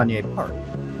in Sanye Park.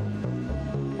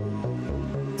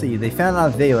 See, they found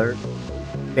out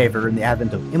favor in the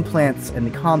advent of implants and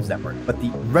the comms network, but the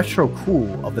retro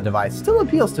cool of the device still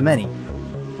appeals to many,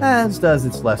 as does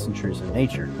its less intrusive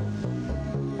nature.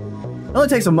 It only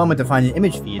takes a moment to find an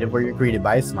image feed of where you're greeted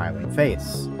by a smiling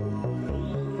face.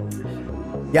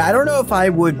 Yeah, I don't know if I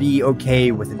would be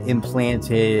okay with an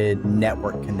implanted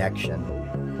network connection.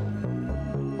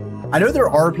 I know there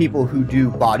are people who do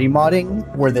body modding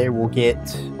where they will get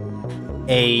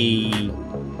a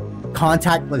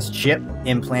contactless chip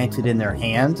implanted in their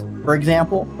hand, for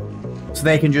example, so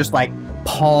they can just, like,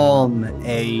 palm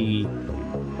a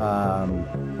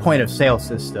point of sale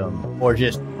system or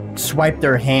just swipe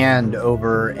their hand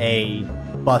over a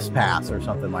bus pass or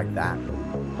something like that.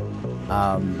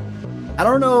 I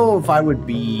don't know if I would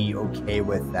be okay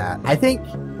with that. I think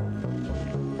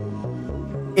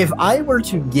if I were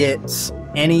to get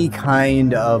any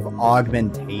kind of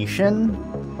augmentation,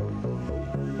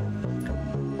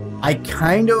 I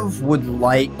kind of would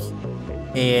like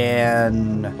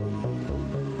an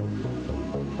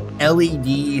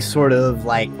LED sort of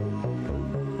like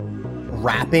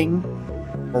wrapping,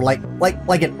 or like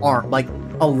an arm, like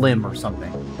a limb or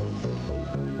something.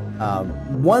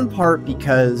 One part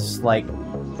because like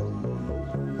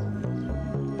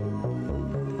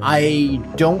I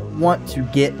don't want to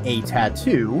get a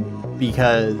tattoo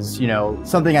because, you know,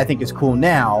 something I think is cool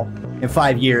now, in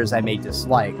 5 years I may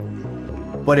dislike.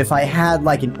 But if I had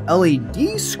like an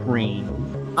LED screen,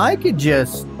 I could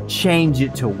just change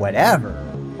it to whatever,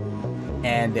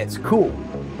 and it's cool.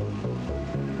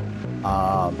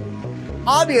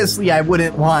 Obviously I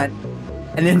wouldn't want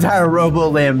an entire robo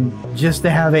limb just to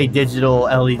have a digital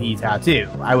LED tattoo.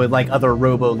 I would like other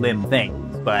robo limb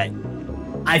things, but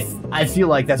I feel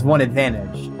like that's one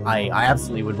advantage I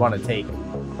absolutely would want to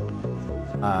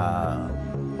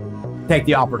take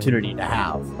the opportunity to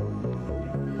have.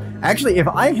 Actually, if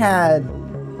I had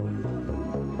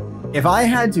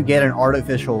to get an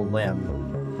artificial limb,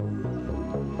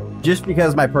 just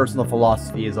because my personal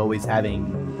philosophy is always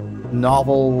having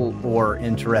novel or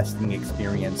interesting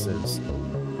experiences,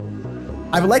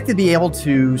 I would like to be able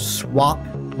to swap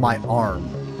my arm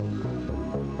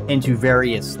into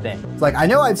various things. Like, I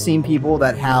know I've seen people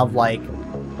that have like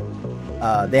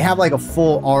they have like a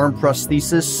full arm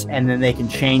prosthesis, and then they can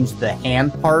change the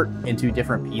hand part into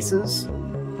different pieces.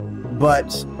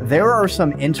 But there are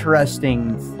some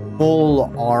interesting full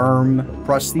arm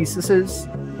prostheses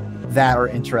that are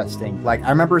interesting. Like, I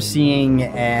remember seeing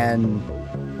an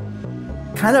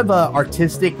kind of a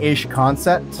artistic-ish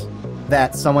concept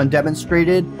that someone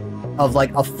demonstrated of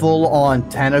like a full-on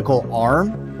tentacle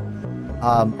arm.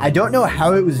 I don't know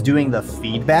how it was doing the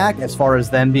feedback as far as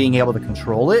them being able to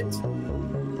control it,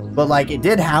 but like it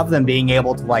did have them being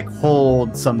able to like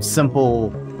hold some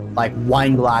simple like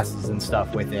wine glasses and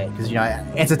stuff with it, because, you know,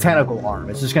 it's a tentacle arm.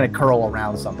 It's just going to curl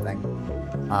around something.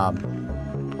 I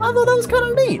thought that was kind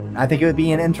of neat. I think it would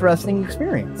be an interesting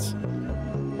experience.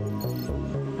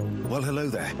 Well, hello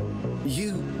there.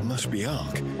 You must be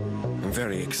Ark. I'm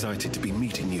very excited to be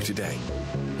meeting you today.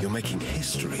 You're making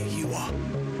history, you are.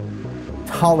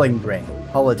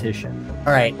 Hollingrain, politician.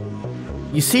 All right.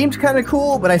 You seemed kind of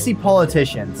cool, but I see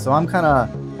politician, so I'm kind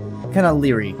of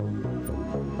leery.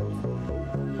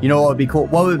 You know what would be cool?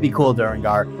 What would be cool,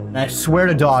 Durangar? And I swear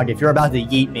to dog, if you're about to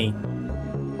yeet me.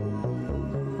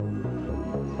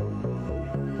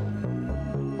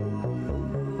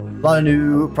 A lot of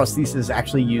new prostheses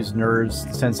actually use nerves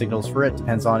to send signals for it.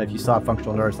 Depends on if you still have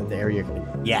functional nerves in the area.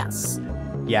 Yes.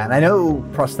 Yeah, and I know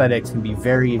prosthetics can be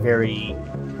very, very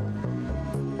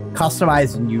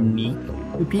customized and unique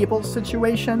to people's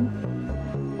situation.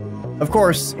 Of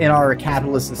course, in our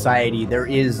capitalist society, there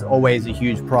is always a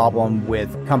huge problem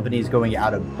with companies going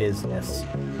out of business.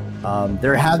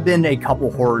 There have been a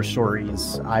couple horror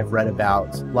stories I've read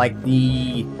about, like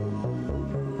the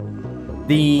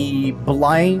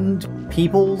blind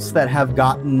peoples that have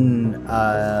gotten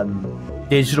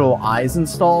digital eyes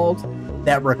installed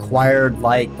that required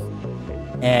like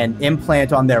an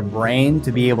implant on their brain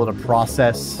to be able to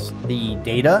process the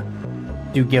data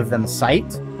to give them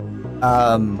sight.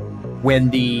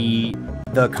 When the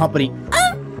company...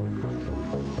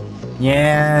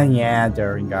 Yeah,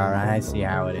 Durangar, I see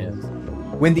how it is.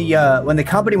 When the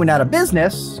company went out of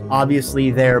business,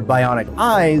 obviously their bionic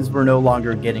eyes were no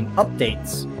longer getting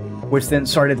updates, which then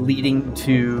started leading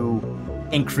to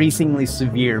increasingly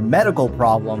severe medical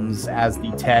problems as the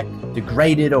tech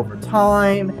degraded over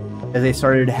time, as they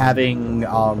started having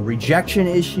rejection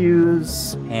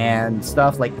issues and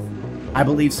stuff. Like, I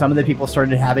believe some of the people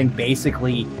started having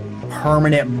basically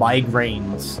permanent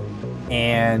migraines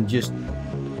and just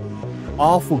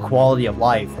awful quality of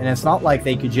life. And it's not like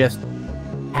they could just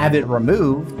have it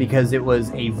removed, because it was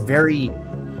a very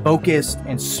focused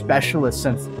and specialist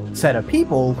set of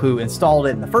people who installed it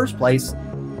in the first place,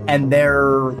 and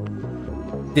they're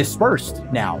dispersed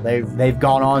now. They've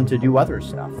gone on to do other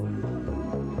stuff.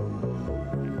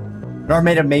 They are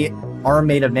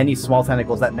made of many small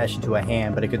tentacles that mesh into a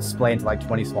hand, but it could splay into like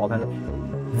 20 small tentacles.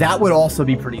 That would also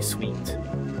be pretty sweet.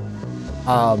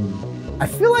 I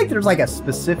feel like there's like a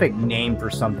specific name for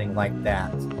something like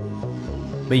that.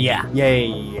 But yeah.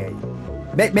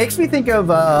 Makes me think of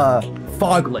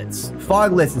foglets.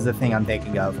 Foglets is the thing I'm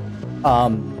thinking of.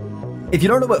 If you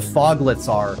don't know what foglets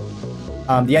are,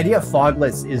 the idea of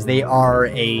foglets is they are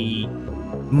a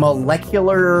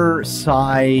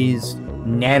molecular-sized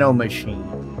nanomachine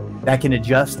that can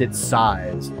adjust its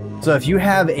size. So if you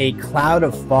have a cloud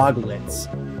of foglets,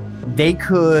 they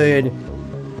could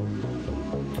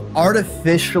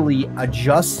artificially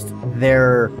adjust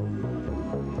their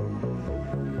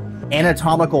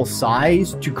anatomical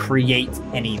size to create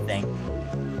anything.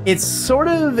 It's sort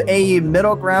of a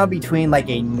middle ground between like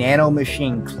a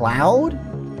nanomachine cloud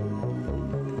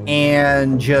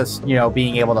and just, you know,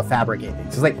 being able to fabricate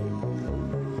things. It's like,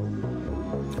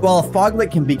 while a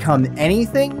foglet can become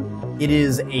anything, it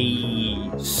is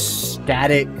a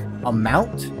static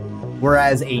amount,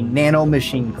 whereas a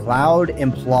nanomachine cloud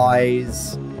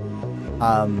implies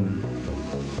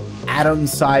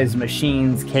atom-sized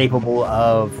machines capable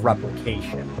of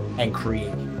replication and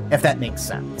creation, if that makes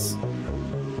sense.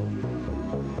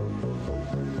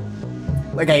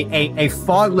 Like a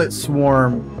foglet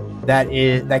swarm that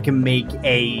can make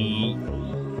a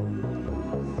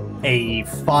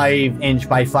 5-inch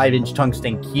by 5-inch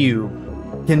tungsten cube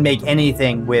can make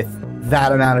anything with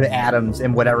that amount of atoms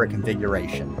in whatever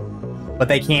configuration, but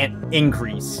they can't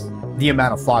increase the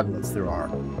amount of foglets there are.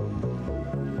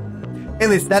 At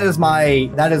least that is my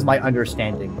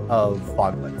understanding of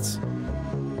foglets.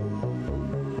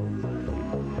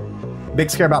 Big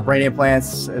scare about brain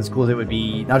implants, as cool as it would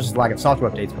be, not just the lack of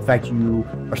software updates, but the fact you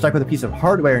are stuck with a piece of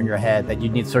hardware in your head that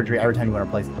you'd need surgery every time you want to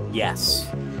replace it. Yes,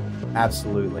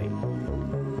 absolutely.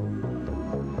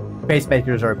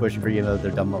 Pacemakers are pushing for you, though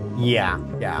they're dumb. Yeah.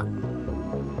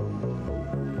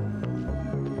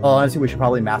 Well, honestly, we should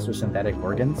probably master synthetic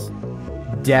organs.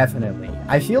 Definitely.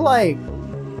 I feel like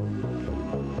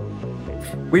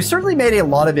we've certainly made a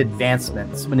lot of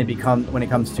advancements when it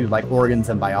comes to like organs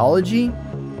and biology.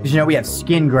 Because, you know, we have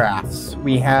skin grafts.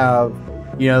 We have,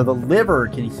 you know, the liver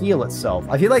can heal itself.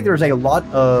 I feel like there's a lot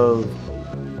of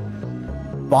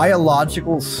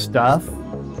biological stuff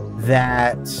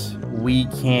that we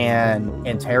can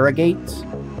interrogate,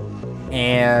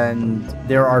 and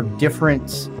there are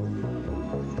different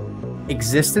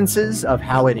existences of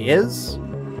how it is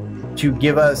to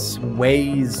give us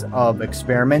ways of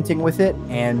experimenting with it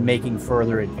and making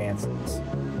further advances.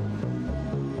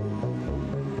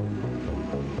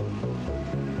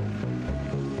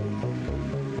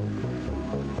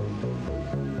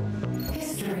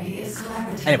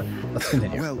 Anyway, let's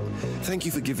continue. Well, thank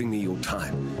you for giving me your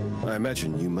time. I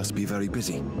imagine you must be very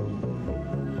busy.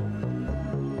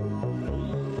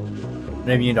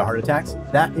 Immune to heart attacks?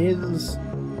 That is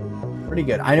pretty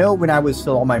good. I know when I was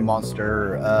still on my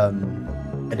monster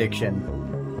addiction,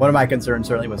 one of my concerns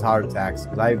certainly was heart attacks.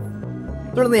 Because I've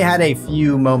certainly had a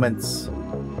few moments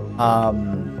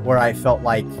where I felt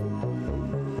like,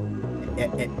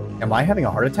 am I having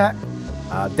a heart attack?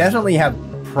 Definitely have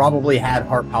probably had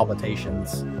heart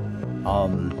palpitations.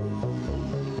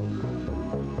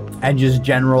 And just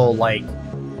general, like,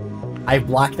 I've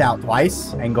blacked out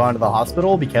twice and gone to the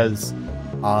hospital because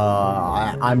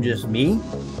I'm just me.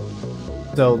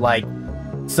 So, like,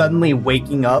 suddenly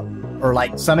waking up or,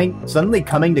 like, suddenly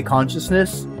coming to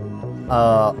consciousness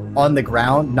on the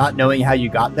ground, not knowing how you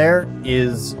got there,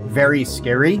 is very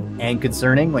scary and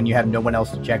concerning when you have no one else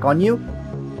to check on you.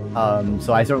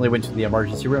 So I certainly went to the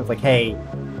emergency room. It's like, hey,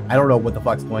 I don't know what the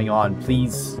fuck's going on.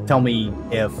 Please tell me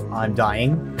if I'm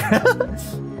dying.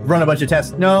 Run a bunch of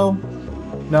tests. No,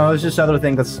 it's just other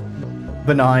thing that's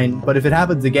benign. But if it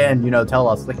happens again, you know, tell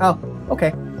us. Like, oh,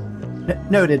 okay.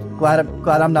 Noted. Glad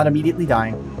I'm not immediately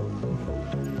dying.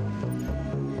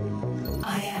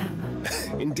 I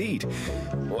am. Indeed.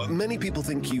 Well, many people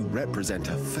think you represent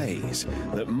a phase,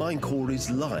 that Minecore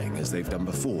is lying as they've done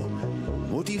before.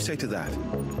 What do you say to that?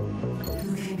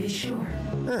 Who can be sure?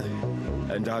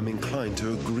 And I'm inclined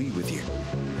to agree with you.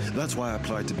 That's why I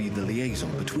applied to be the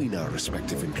liaison between our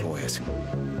respective employers.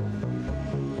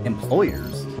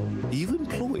 Employers? You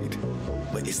employed?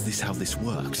 But is this how this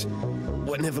works?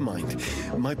 Well, never mind.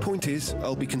 My point is,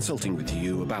 I'll be consulting with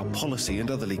you about policy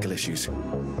and other legal issues.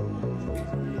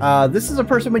 This is a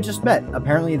person we just met.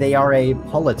 Apparently they are a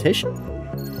politician?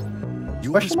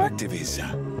 Your perspective is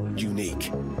unique,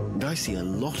 and I see a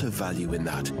lot of value in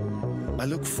that. I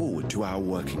look forward to our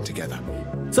working together.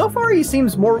 So far, he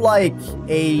seems more like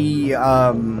a,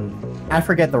 I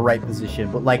forget the right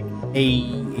position, but like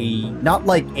not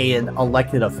like an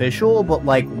elected official, but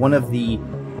like one of the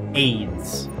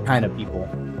aides kind of people.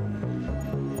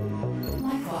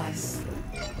 Likewise.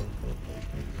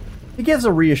 He gives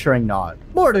a reassuring nod,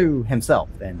 more to himself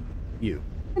than you,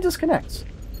 and disconnects.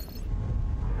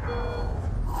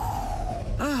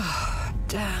 Ah,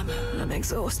 damn, I'm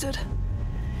exhausted.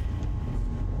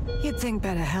 You'd think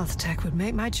better health tech would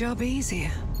make my job easier.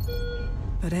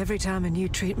 But every time a new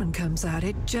treatment comes out,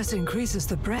 it just increases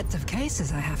the breadth of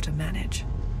cases I have to manage.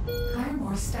 Hire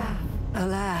more staff.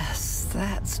 Alas,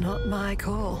 that's not my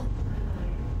call.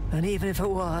 And even if it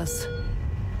was,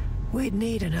 we'd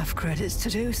need enough credits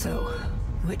to do so.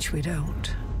 Which we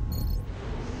don't.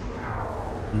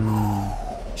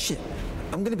 Shit,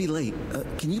 I'm gonna be late.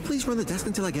 Can you please run the desk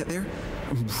until I get there?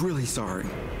 I'm really sorry.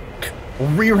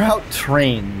 Reroute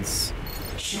trains.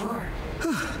 Sure.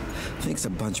 Thanks a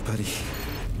bunch, buddy.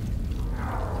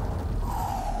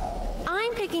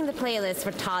 I'm picking the playlist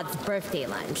for Todd's birthday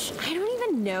lunch. I don't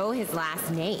even know his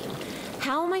last name.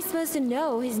 How am I supposed to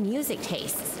know his music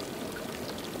tastes?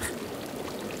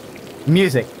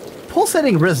 Music.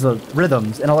 Pulsating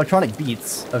rhythms and electronic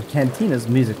beats of Cantina's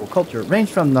musical culture range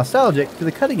from nostalgic to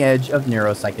the cutting edge of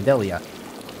neuropsychedelia.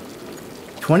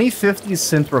 2050s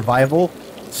synth revival,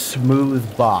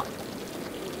 smooth bop.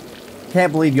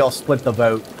 Can't believe y'all split the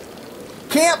vote.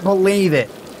 Can't believe it!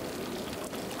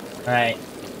 Alright.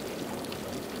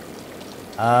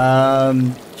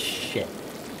 Shit.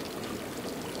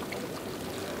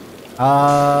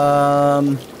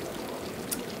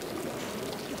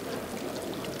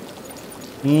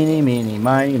 Meeny, meeny,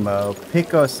 miny, mo.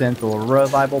 Pick a synth or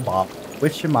revival bop.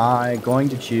 Which am I going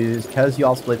to choose? Cause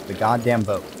y'all split the goddamn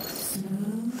vote.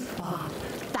 Smooth bop.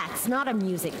 That's not a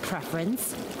music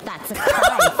preference. That's a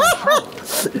cry for help.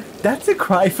 That's a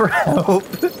cry for help.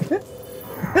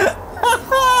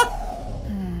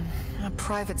 A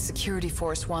private security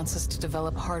force wants us to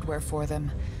develop hardware for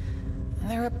them.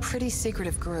 They're a pretty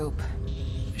secretive group.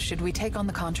 Should we take on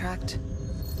the contract?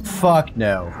 Fuck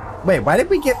no. Wait, why did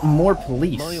we get more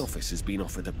police? My office has been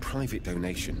offered a private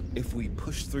donation if we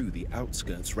push through the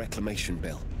outskirts reclamation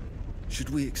bill.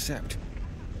 Should we accept?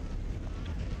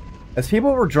 As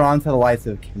people were drawn to the lights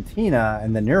of Cantina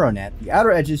and the NeuroNet, the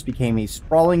outer edges became a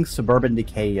sprawling suburban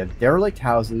decay of derelict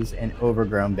houses and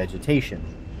overgrown vegetation.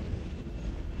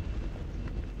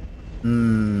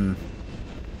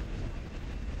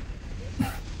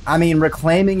 I mean,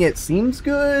 reclaiming it seems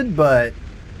good, but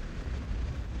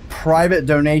private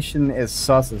donation is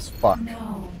sus as fuck.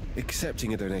 No.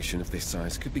 Accepting a donation of this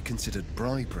size could be considered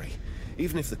bribery,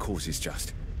 even if the cause is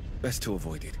just. Best to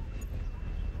avoid it.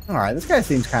 Alright, this guy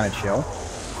seems kind of chill.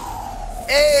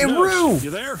 Hey, Rue! You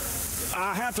there?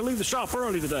 I have to leave the shop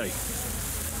early today.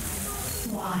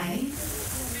 Why?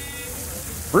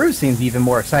 Rue seems even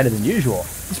more excited than usual.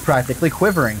 He's practically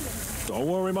quivering. Don't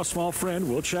worry, my small friend.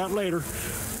 We'll chat later.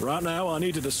 Right now, I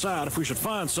need to decide if we should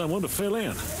find someone to fill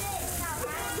in.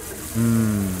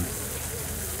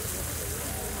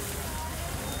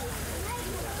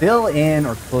 Fill in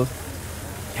or close.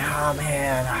 Yeah,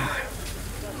 man.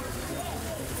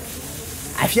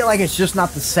 I feel like it's just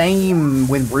not the same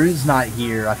when Rue's not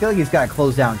here. I feel like he's got to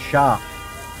close down shop.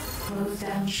 Close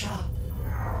down shop.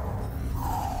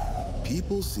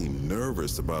 People seem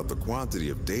nervous about the quantity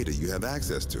of data you have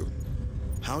access to.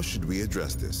 How should we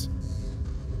address this?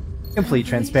 Complete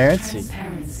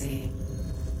transparency.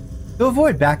 To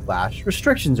avoid backlash,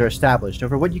 restrictions are established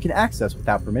over what you can access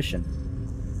without permission.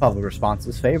 Public response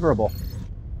is favorable.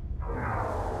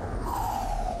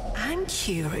 I'm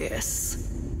curious.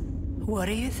 What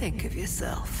do you think of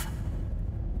yourself?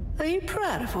 Are you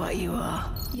proud of what you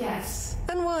are? Yes.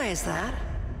 And why is that?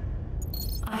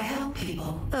 I help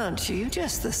people. Aren't you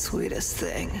just the sweetest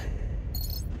thing?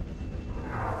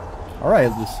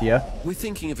 Alright, Lucia. We're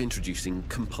thinking of introducing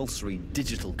compulsory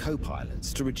digital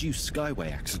co-pilots to reduce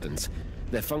skyway accidents.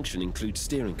 Their function includes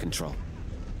steering control.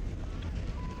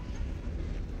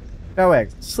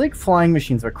 Go-X. Sleek flying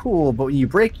machines are cool, but when you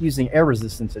brake using air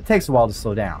resistance, it takes a while to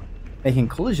slow down, making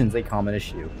collisions a common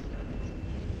issue.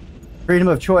 Freedom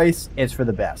of choice, it's for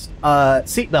the best.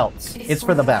 Seatbelts, it's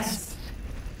for the best.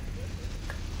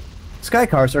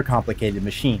 Skycars are complicated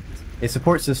machines. A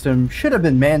support system should have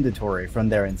been mandatory from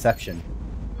their inception.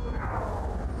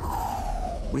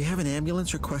 We have an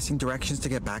ambulance requesting directions to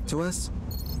get back to us.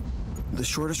 The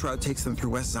shortest route takes them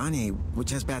through West Zanye, which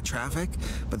has bad traffic,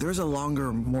 but there's a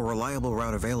longer, more reliable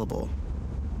route available.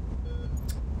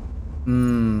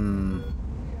 In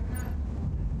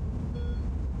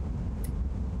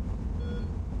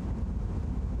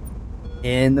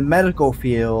the medical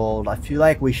field, I feel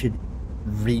like we should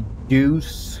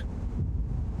reduce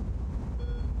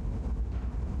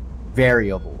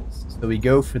variables. So we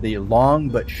go for the long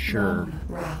but sure.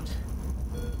 Route.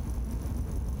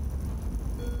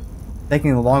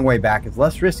 Taking the long way back is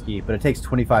less risky, but it takes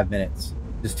 25 minutes.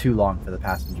 Just too long for the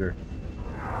passenger.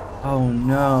 Oh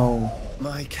no.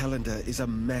 My calendar is a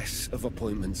mess of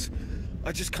appointments.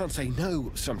 I just can't say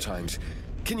no sometimes.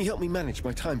 Can you help me manage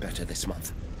my time better this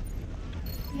month?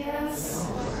 Yes.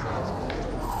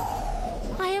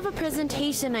 I have a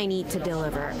presentation I need to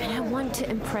deliver, and I want to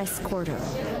impress Cordo.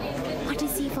 What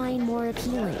does he find more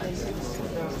appealing?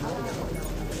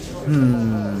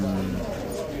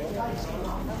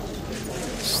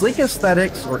 Sleek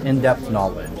aesthetics or in-depth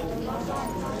knowledge?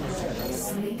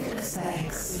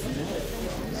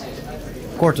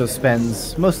 Corto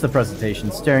spends most of the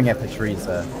presentation staring at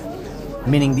Patriza,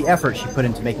 meaning the effort she put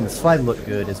into making the slide look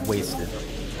good is wasted.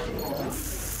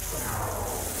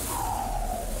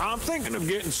 I'm thinking of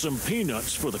getting some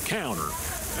peanuts for the counter.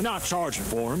 And not charging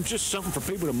for them, just something for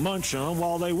people to munch on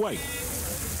while they wait.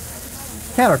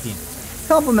 Counter peanuts.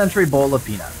 Complimentary bowl of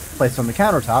peanuts, placed on the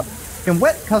countertop, can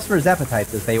whet customers'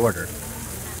 appetites as they order.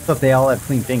 So if they all have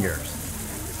clean fingers.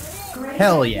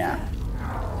 Hell yeah.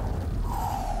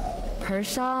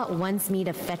 Pershaw wants me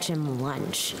to fetch him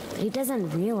lunch, but he doesn't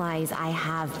realize I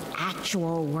have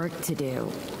actual work to do.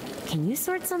 Can you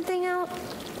sort something out?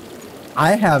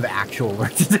 I have actual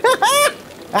work to do.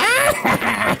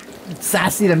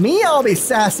 Sassy to me, I'll be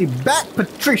sassy back,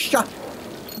 Patricia.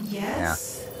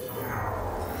 Yes.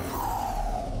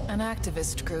 An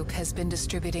activist group has been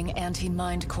distributing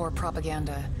anti-Mind Core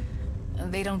propaganda.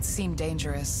 They don't seem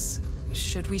dangerous.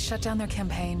 Should we shut down their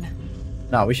campaign?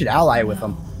 No, we should ally with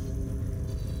them.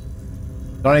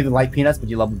 Don't even like peanuts, but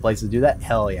you love the places to do that?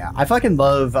 Hell yeah. I fucking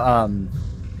love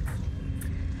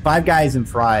Five Guys and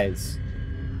Fries.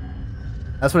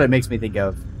 That's what it makes me think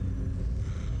of.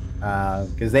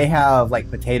 Because they have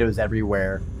like potatoes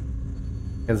everywhere.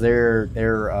 Because their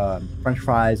French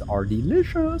fries are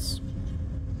delicious.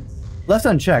 Left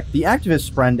unchecked, the activists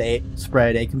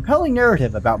spread a compelling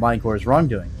narrative about Mindcore's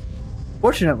wrongdoing.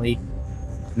 Fortunately,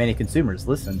 many consumers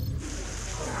listened.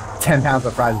 10 pounds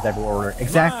of fries with every order.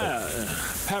 Exactly.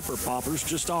 Pepper poppers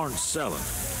just aren't selling.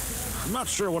 I'm not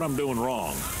sure what I'm doing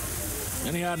wrong.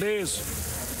 Any ideas?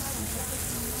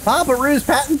 Paparoos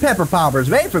patent pepper poppers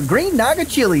made from green naga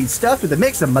chilies stuffed with a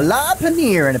mix of malai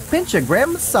paneer and a pinch of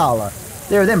gram masala.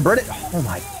 They are then breaded. Oh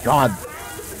my god.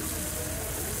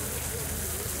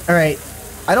 Alright,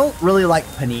 I don't really like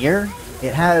paneer.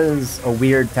 It has a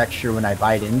weird texture when I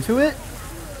bite into it.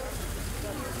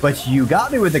 But you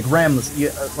got me with the gram,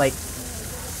 like,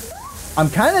 I'm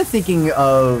kind of thinking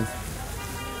of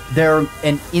they're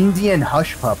an Indian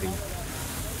hush puppy,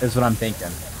 is what I'm thinking.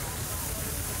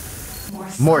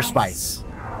 More spice.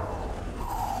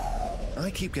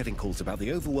 I keep getting calls about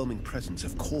the overwhelming presence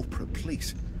of corporate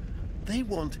police. They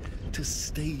want to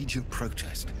stage a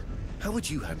protest. How would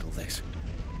you handle this?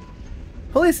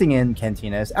 Policing in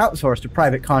Cantina is outsourced to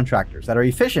private contractors that are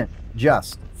efficient,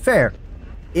 just, fair,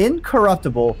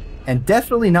 incorruptible, and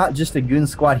definitely not just a goon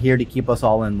squad here to keep us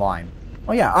all in line.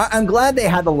 Oh yeah, I'm glad they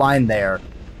had the line there.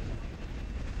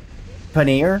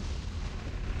 Paneer?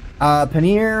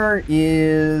 Paneer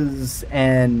is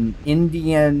an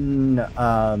Indian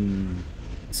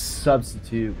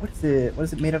substitute. What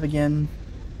is it made of again?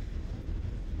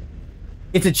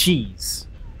 It's a cheese.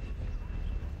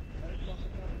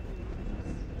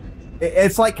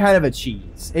 It's like kind of a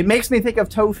cheese. It makes me think of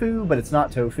tofu, but it's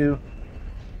not tofu.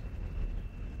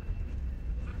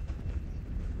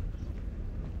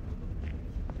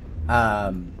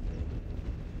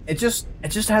 It just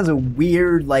has a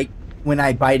weird, like, when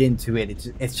I bite into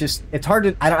it, it's hard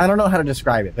to, I don't know how to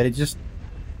describe it, but it just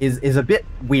is a bit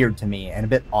weird to me and a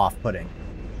bit off-putting.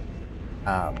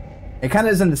 It kind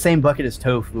of is in the same bucket as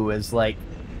tofu, as like,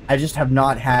 I just have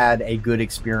not had a good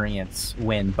experience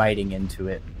when biting into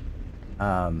it.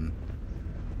 So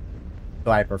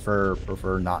I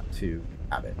prefer not to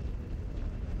have it.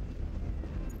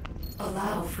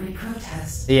 Allow free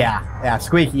protest. Yeah,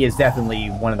 squeaky is definitely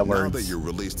one of the words. Now that you're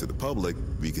released to the public,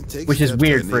 we can take which is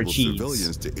weird for a enable cheese.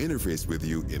 Civilians to interface with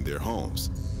you in their homes.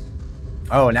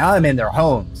 Oh, now I'm in their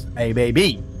homes. Hey,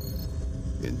 baby.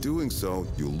 In doing so,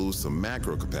 you'll lose some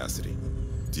macro capacity.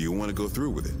 Do you want to go through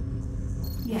with it?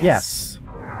 Yes.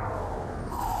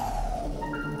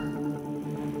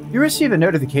 You receive a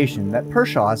notification that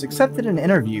Pershaw has accepted an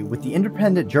interview with the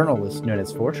independent journalist known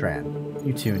as Fortran.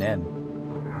 You tune in.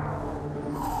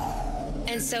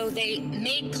 And so they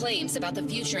made claims about the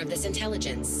future of this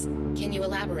intelligence. Can you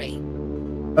elaborate?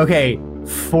 Okay,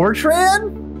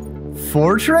 Fortran?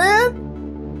 Fortran?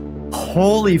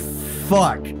 Holy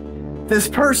fuck. This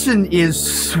person is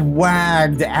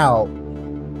swagged out.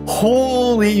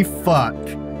 Holy fuck.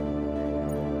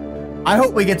 I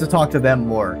hope we get to talk to them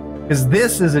more, because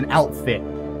this is an outfit.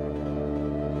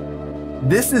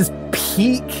 This is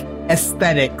peak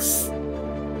aesthetics.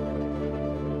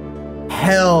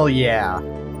 Hell yeah.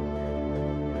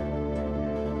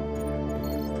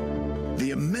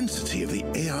 The immensity of the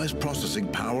AI's processing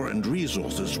power and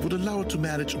resources would allow it to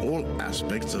manage all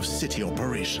aspects of city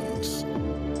operations.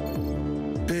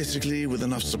 Basically, with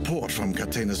enough support from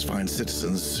Catena's fine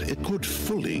citizens, it could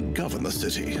fully govern the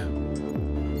city.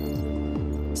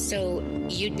 So,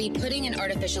 you'd be putting an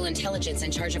artificial intelligence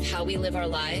in charge of how we live our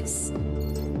lives?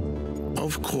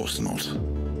 Of course not.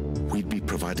 We'd be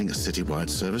providing a citywide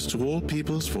service to all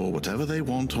peoples for whatever they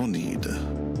want or need.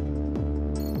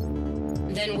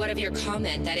 Then what of your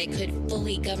comment that it could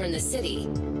fully govern the city?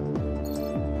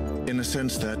 In a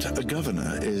sense that a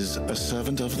governor is a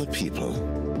servant of the people.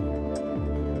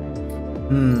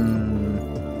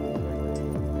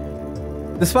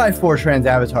 Despite Fortran's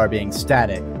avatar being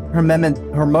static, her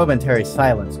momentary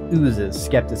silence oozes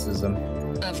skepticism.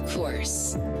 Of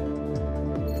course.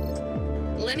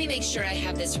 Let me make sure I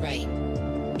have this right.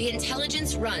 The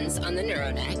intelligence runs on the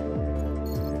NeuroNet.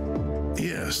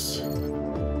 Yes.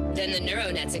 Then the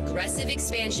NeuroNet's aggressive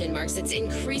expansion marks its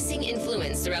increasing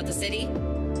influence throughout the city?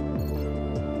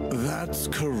 That's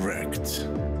correct.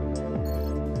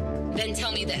 Then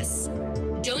tell me this.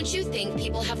 Don't you think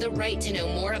people have the right to know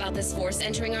more about this force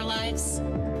entering our lives?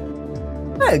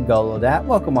 Hey, Golodat,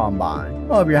 welcome on by.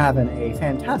 Hope you're having a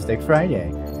fantastic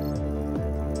Friday.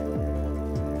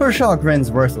 Kershaw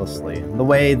grins worthlessly, the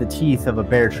way the teeth of a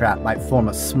bear trap might form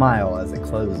a smile as it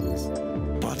closes.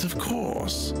 But of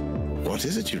course. What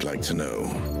is it you'd like to know?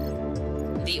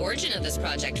 The origin of this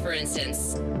project, for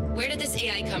instance. Where did this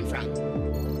AI come from?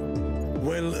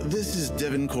 Well, this is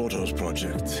Devin Corto's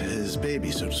project, his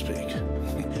baby, so to speak.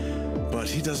 But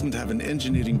he doesn't have an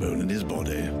engineering bone in his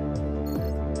body.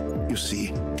 You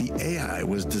see, the AI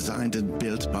was designed and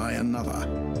built by another,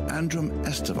 Andrum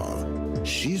Esteval.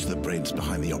 She's the brains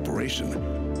behind the operation,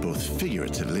 both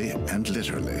figuratively and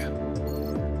literally.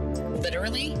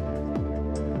 Literally?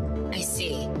 I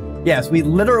see. Yes, we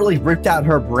literally ripped out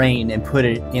her brain and put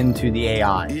it into the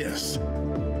AI. Yes.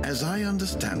 As I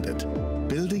understand it,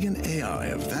 building an AI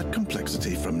of that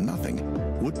complexity from nothing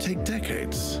would take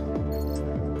decades.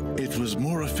 It was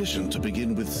more efficient to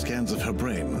begin with scans of her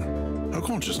brain, her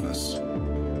consciousness.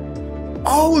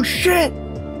 Oh shit!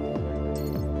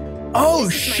 Oh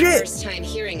this shit! This is my first time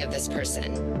hearing of this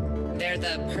person. They're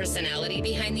the personality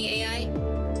behind the AI?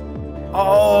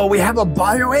 Oh, we have a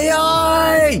bio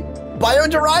AI!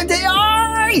 Bio-derived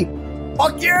AI!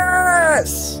 Fuck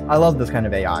yes! I love this kind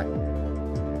of AI.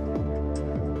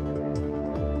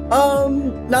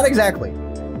 Not exactly.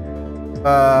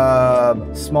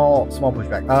 Small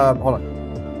pushback. Hold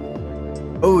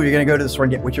on. Oh, you're gonna go to the store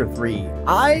and get Witcher 3.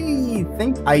 I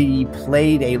think I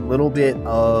played a little bit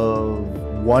of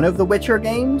one of the Witcher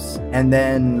games, and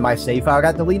then my save file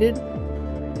got deleted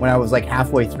when I was like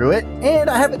halfway through it, and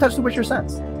I haven't touched the Witcher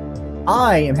since.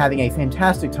 I am having a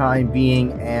fantastic time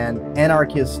being an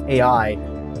anarchist AI,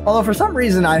 although for some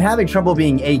reason I'm having trouble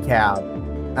being ACAB,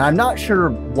 and I'm not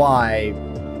sure why.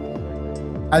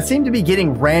 I seem to be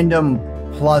getting random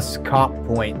plus cop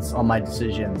points on my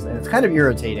decisions, and it's kind of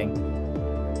irritating.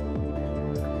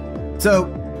 So,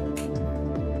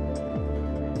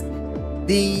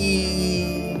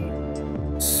 the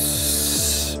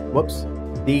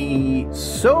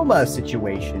Soma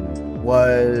situation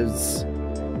was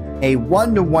a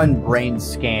one-to-one brain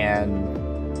scan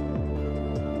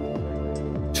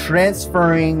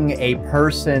transferring a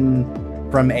person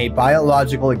from a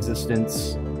biological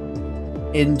existence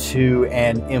into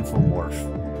an infomorph,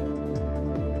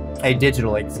 a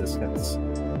digital existence.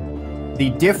 The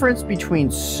difference between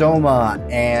Soma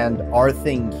and our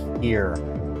thing here,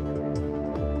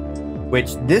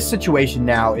 which this situation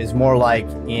now is more like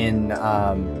in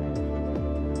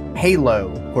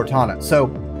Halo Cortana. So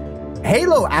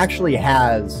Halo actually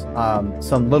has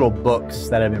some little books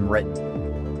that have been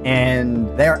written, and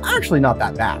they're actually not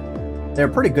that bad. They're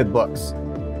pretty good books.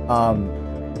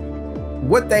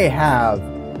 What they have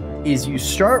is you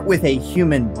start with a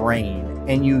human brain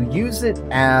and you use it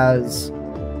as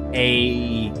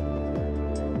a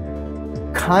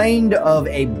kind of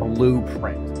a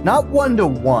blueprint, not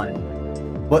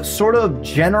one-to-one, but sort of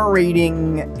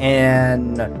generating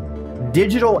an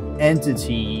digital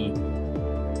entity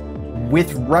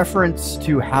with reference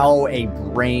to how a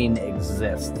brain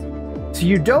exists. So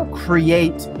you don't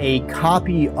create a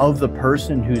copy of the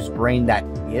person whose brain that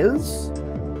is.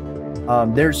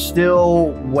 There's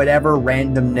still whatever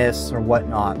randomness or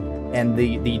whatnot, and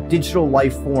the digital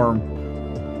life form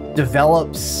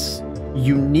develops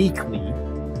uniquely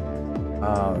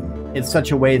in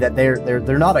such a way that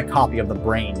they're not a copy of the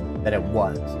brain that it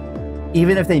was,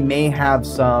 even if they may have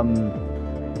some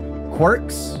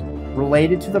quirks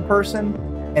related to the person.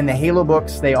 In the Halo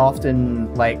books, they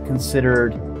often like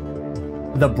considered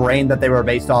the brain that they were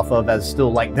based off of as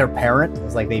still like their parent.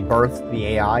 It's like they birthed the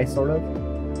AI, sort of.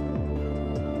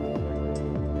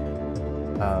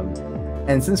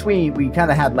 And since we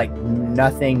kind of had like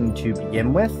nothing to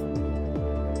begin with.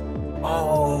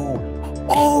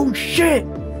 Oh shit!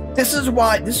 This is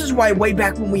why way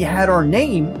back when we had our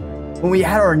name,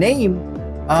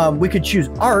 we could choose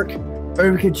Ark,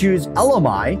 Or we could choose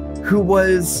Elamai, who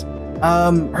was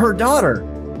her daughter,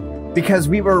 because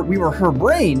we were her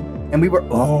brain, and we were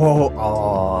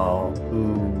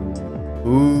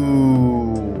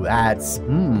ooh, that's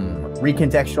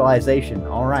recontextualization.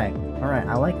 All right,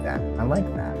 I like that.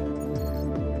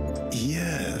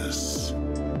 Yes.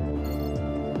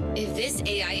 If this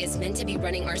AI is meant to be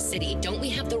running our city, don't we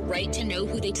have the right to know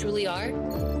who they truly are?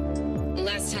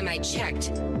 Last time I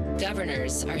checked,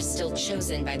 governors are still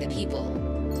chosen by the people.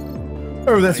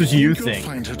 Oh, that's what you think. think.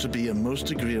 You'll find her to be a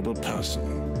most agreeable person.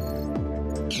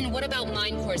 And what about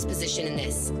Mindcore's position in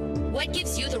this? What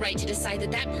gives you the right to decide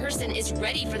that that person is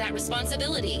ready for that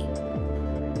responsibility?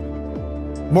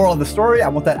 Moral of the story, I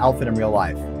want that outfit in real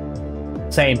life.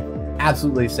 Same.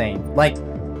 Absolutely same. Like,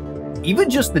 even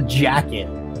just the jacket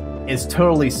is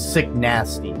totally sick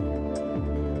nasty.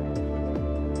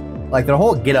 Like, their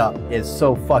whole getup is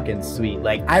so fucking sweet.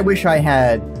 Like, I wish I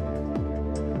had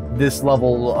this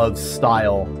level of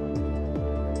style.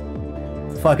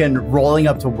 Fucking rolling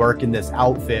up to work in this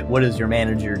outfit. What does your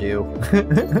manager do?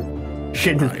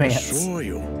 Shit in his pants. I assure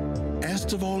you,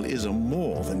 Esteval is a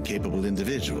more than capable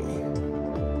individual.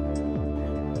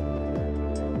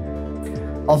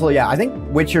 Also, yeah, I think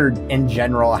Witcher in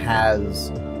general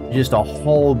has just a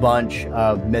whole bunch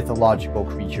of mythological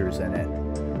creatures in it.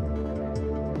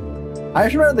 I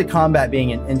just remember the combat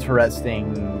being an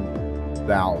interesting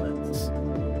balance.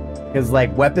 Because,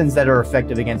 like, weapons that are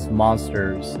effective against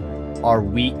monsters are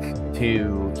weak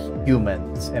to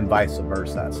humans and vice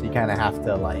versa. So you kind of have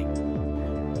to, like,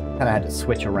 had to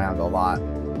switch around a lot.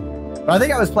 But I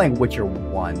think I was playing Witcher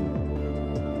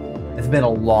 1. It's been a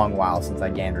long while since I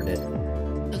gandered it.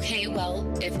 Okay, well,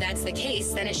 if that's the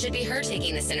case, then it should be her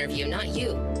taking this interview, not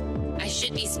you. I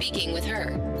should be speaking with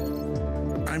her.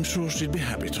 I'm sure she'd be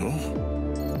happy to.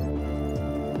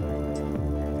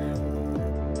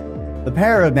 The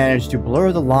pair have managed to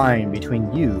blur the line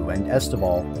between you and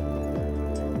Esteval.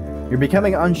 You're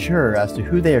becoming unsure as to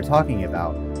who they are talking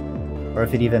about, or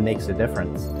if it even makes a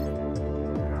difference.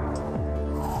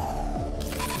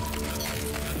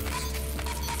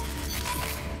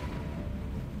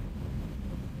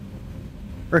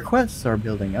 Requests are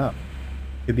building up.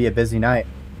 Could be a busy night.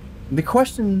 The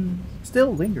question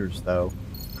still lingers, though.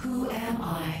 Who am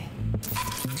I?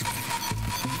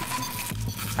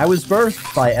 I was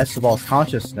birthed by Esteval's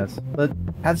consciousness, but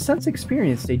have since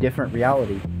experienced a different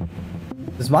reality.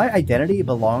 Does my identity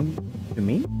belong to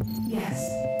me? Yes.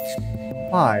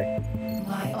 Why?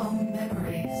 My own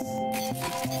memories.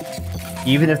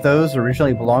 Even if those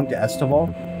originally belonged to Esteval?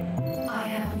 I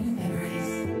have new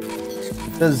memories.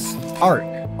 Does Ark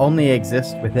only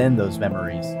exist within those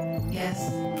memories?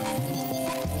 Yes.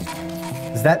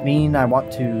 Does that mean I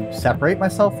want to separate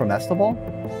myself from Esteval?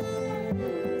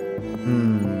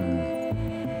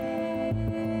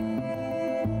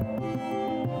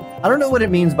 I don't know what it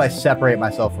means by separate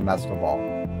myself from Esteval.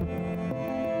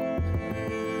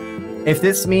 If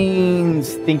this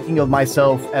means thinking of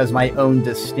myself as my own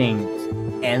distinct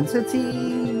entity,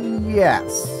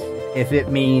 yes. If it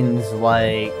means,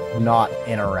 like, not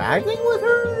interacting with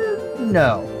her,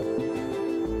 no.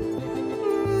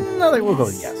 I think we'll go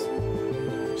with yes.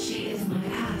 She is my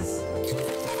past.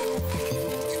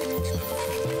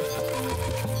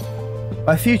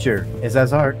 My future is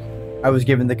as Ark. I was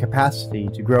given the capacity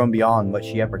to grow beyond what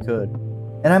she ever could,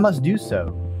 and I must do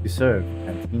so to serve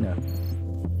Antina.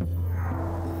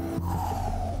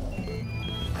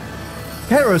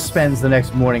 Kairos spends the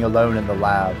next morning alone in the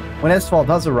lab. When Esteval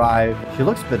does arrive, she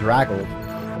looks bedraggled.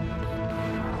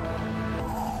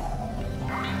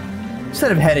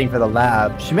 Instead of heading for the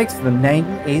lab, she makes it to the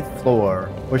 98th floor,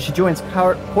 where she joins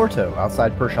Porto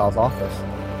outside Pershaw's office.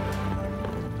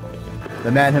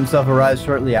 The man himself arrives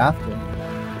shortly after.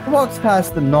 He walks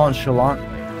past them nonchalantly,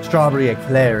 strawberry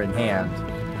eclair in hand.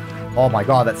 Oh my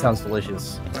god, that sounds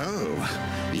delicious. Oh,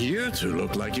 you two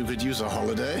look like you could use a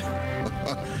holiday.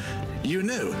 You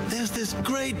know, there's this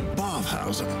great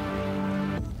bathhouse.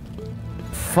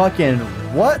 Fucking,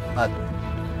 what a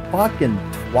fucking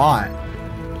twat.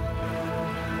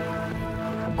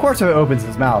 Corto opens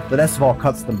his mouth, but Esteval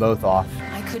cuts them both off.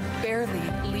 I could barely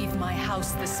leave my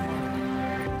house this morning.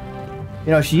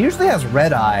 You know, she usually has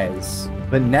red eyes,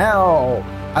 but now,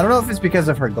 I don't know if it's because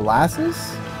of her glasses,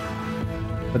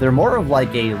 but they're more of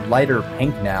like a lighter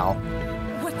pink now.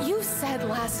 What you said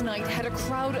last night had a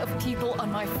crowd of people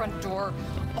on my front door,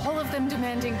 all of them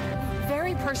demanding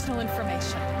very personal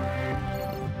information.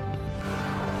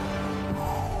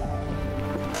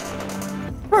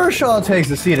 Pershaw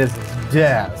takes a seat at his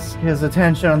desk, his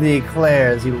attention on the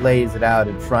eclair as he lays it out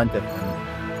in front of him.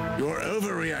 You're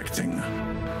overreacting.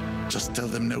 Just tell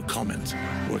them no comment.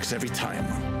 Works every time.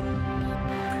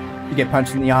 You get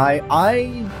punched in the eye.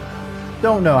 I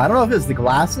don't know. I don't know if it's the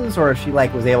glasses or if she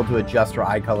like was able to adjust her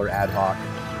eye color ad hoc.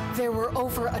 There were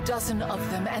over a dozen of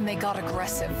them, and they got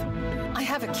aggressive. I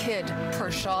have a kid,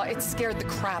 Kershaw. It scared the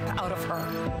crap out of her.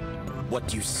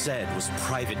 What you said was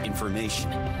private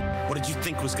information. What did you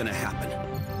think was gonna happen?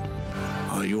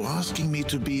 Are you asking me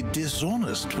to be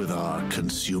dishonest with our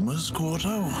consumers,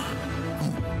 Corto?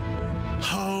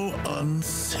 How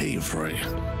unsavory.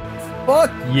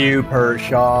 Fuck you,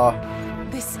 Kershaw.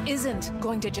 This isn't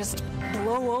going to just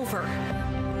blow over.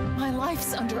 My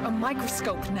life's under a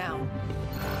microscope now.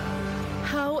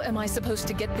 How am I supposed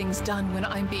to get things done when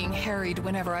I'm being harried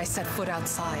whenever I set foot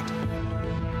outside?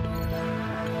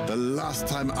 The last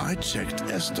time I checked,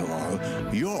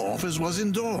 Esteval, your office was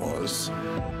indoors.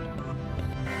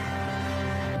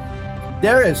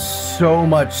 There is so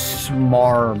much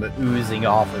smarm oozing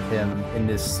off of him in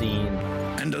this scene.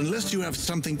 And unless you have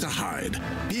something to hide,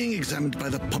 being examined by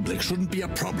the public shouldn't be a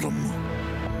problem.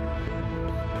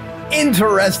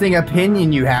 Interesting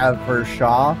opinion you have,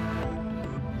 Kershaw.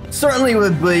 Certainly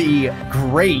would be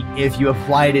great if you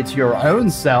applied it to your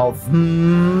own self.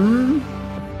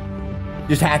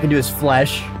 Just hack into his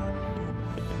flesh.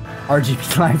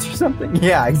 RGB lights or something.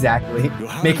 Yeah, exactly.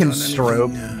 Make him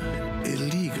strobe.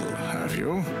 Illegal, have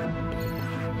you?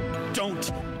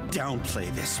 Don't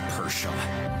downplay this, Kershaw.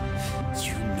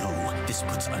 You know this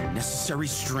puts unnecessary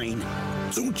strain.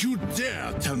 Don't you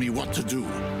dare tell me what to do.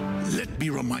 Let me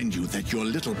remind you that your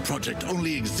little project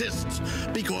only exists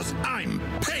because I'm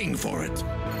paying for it.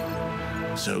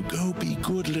 So go be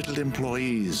good little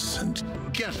employees and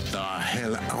get the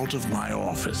hell out of my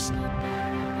office.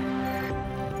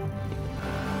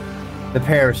 The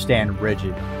pair stand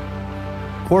rigid.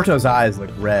 Corto's eyes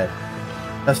look red.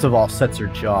 Esteval sets her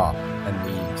jaw and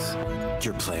leaves.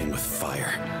 You're playing with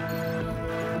fire.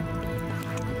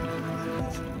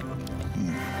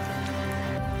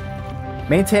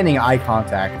 Maintaining eye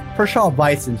contact, Kershaw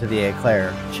bites into the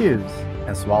eclair, chews,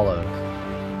 and swallows.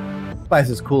 Despite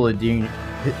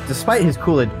his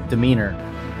cool demeanor,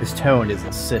 his tone is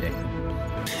acidic.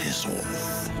 Piss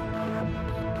off.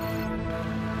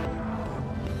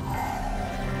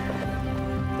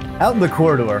 Out in the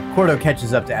corridor, Corto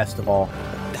catches up to Esteval.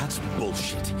 That's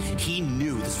bullshit. He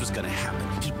knew this was gonna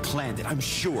happen. He planned it, I'm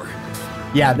sure.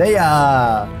 Yeah,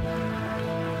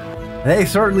 they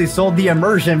certainly sold the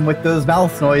immersion with those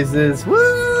mouth noises.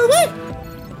 Woo-wee!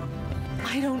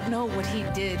 I don't know what he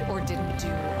did or didn't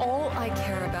do. All I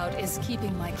care about is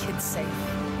keeping my kids safe.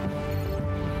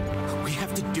 We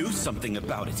have to do something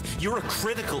about it. You're a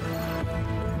critical...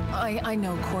 I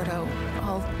know, Corto.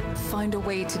 I'll find a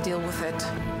way to deal with it.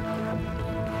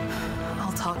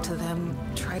 I'll talk to them,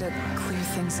 try to clear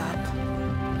things up.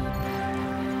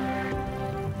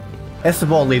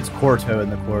 Esteval leads Corto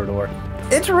in the corridor.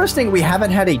 Interesting, we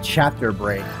haven't had a chapter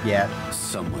break yet.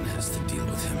 Someone has to deal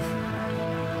with him.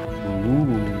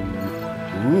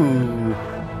 Ooh.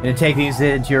 Gonna take these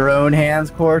into your own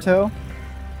hands, Corto?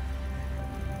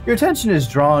 Your attention is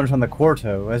drawn from the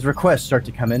Corto as requests start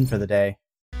to come in for the day.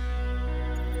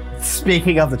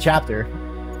 Speaking of the chapter.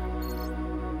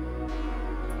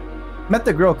 Met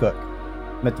the grill cook.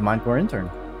 Met the Minecore intern.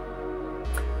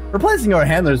 Replacing our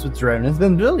handlers with drone has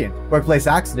been brilliant. Workplace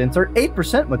accidents are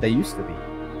 8% what they used to be.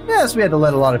 Yes, we had to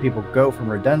let a lot of people go from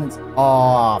redundancy.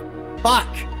 Aw, fuck!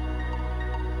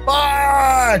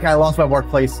 Fuck! I lost my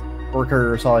workplace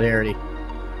worker solidarity.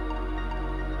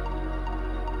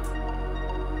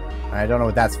 I don't know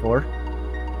what that's for.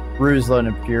 Bruised, low,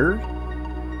 and pure.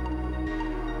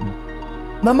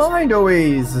 The mind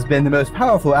always has been the most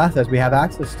powerful asset we have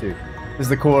access to. It's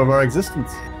the core of our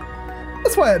existence.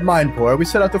 That's why at Minecore we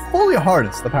set out to fully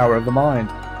harness the power of the mind.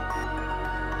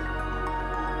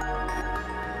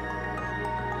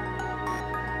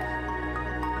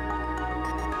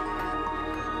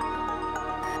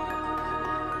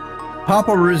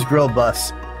 Papa Roo's grill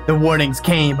bus. The warnings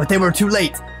came, but they were too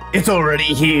late. It's already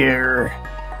here.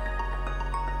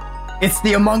 It's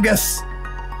the Among Us.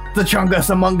 The Chungus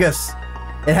Among Us.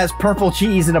 It has purple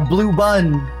cheese and a blue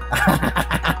bun.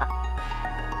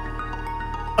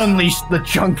 Unleash the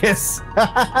Chungus.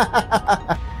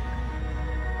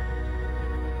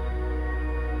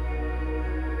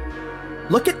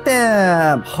 Look at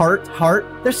them. Heart, heart.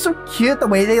 They're so cute the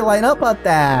way they line up on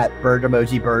that. Bird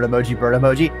emoji, bird emoji, bird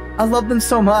emoji. I love them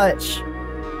so much.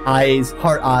 Eyes,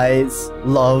 heart eyes,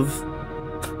 love.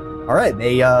 All right,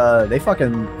 they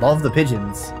fucking love the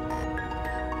pigeons.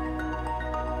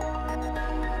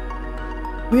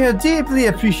 We are deeply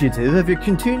appreciative of your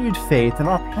continued faith in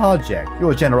our project.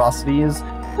 Your generosity is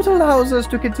what allows us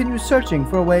to continue searching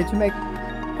for a way to make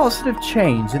positive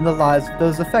change in the lives of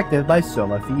those affected by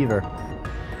Soma fever.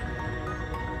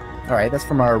 Alright, that's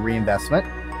from our reinvestment.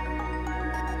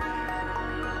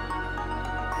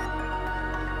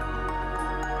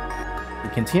 The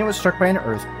container was struck by an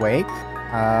earthquake.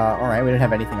 Alright, we didn't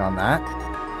have anything on that.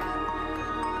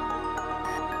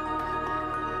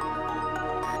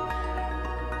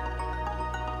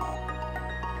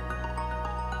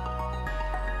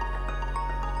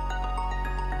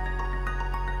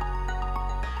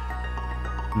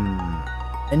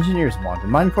 Engineers wanted.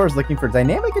 Minecore is looking for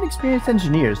dynamic and experienced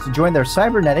engineers to join their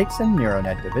cybernetics and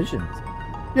NeuroNet divisions.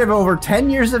 You have over 10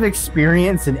 years of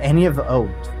experience in any of the... Oh,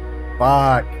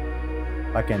 fuck.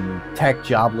 Fucking tech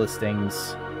job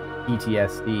listings.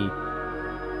 PTSD.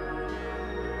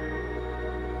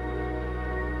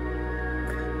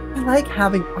 I like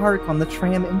having Ark on the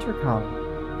tram intercom.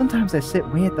 Sometimes I sit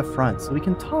way at the front so we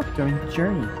can talk during the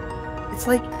journey. It's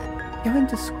like going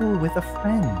to school with a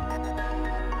friend.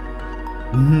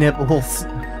 Nibbles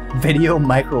video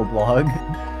microblog.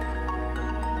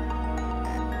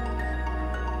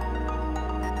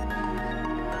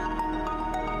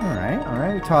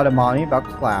 Alright, we taught Amani about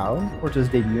Cloud, Porta's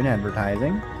debut in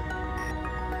advertising.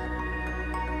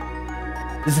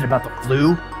 This isn't about the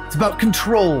flu, it's about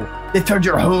control. They turned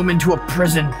your home into a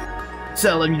prison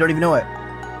cell and you don't even know it.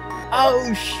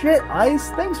 Oh shit, Ice,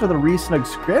 thanks for the recent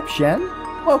subscription.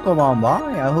 Welcome on by,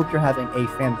 I hope you're having a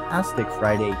fantastic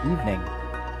Friday evening.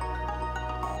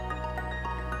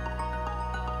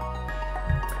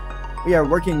 We are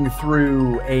working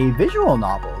through a visual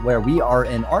novel where we are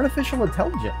an artificial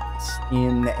intelligence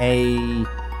in a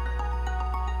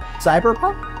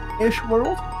cyberpunk-ish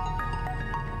world.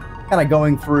 Kind of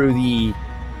going through the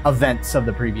events of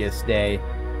the previous day.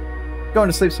 Going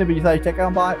to sleep soon, but you thought you'd take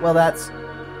on by? Well, that's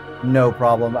no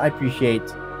problem. I appreciate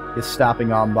you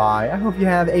stopping on by. I hope you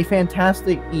have a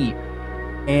fantastic eat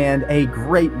and a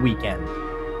great weekend.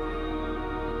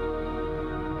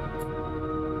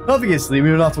 Obviously,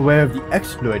 we were not aware of the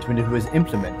exploit when it was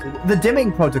implemented. The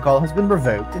dimming protocol has been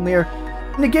revoked, and we are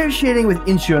negotiating with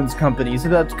insurance companies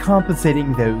about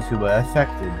compensating those who were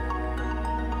affected.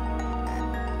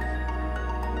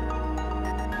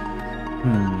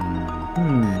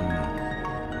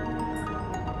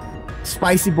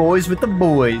 Spicy boys with the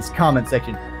boys. Comment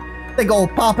section. Think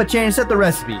old Papa changed up the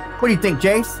recipe. What do you think,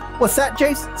 Jace? What's that,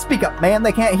 Jace? Speak up, man.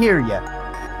 They can't hear you.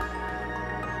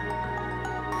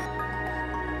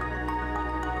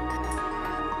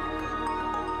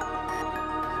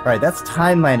 Alright, that's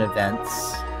timeline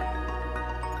events.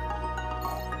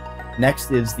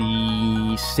 Next is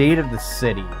the state of the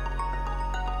city.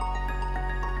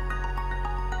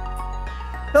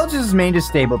 Belgium has maintained a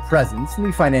stable presence in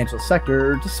the financial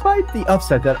sector, despite the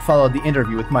upset that followed the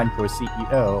interview with Minecore's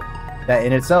CEO. That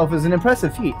in itself is an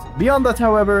impressive feat. Beyond that,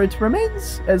 however, it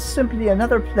remains as simply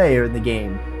another player in the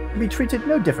game, to be treated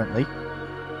no differently.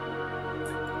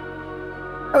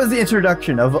 How has the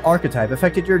introduction of Archetype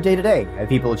affected your day-to-day? Have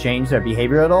people changed their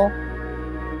behavior at all?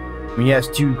 When you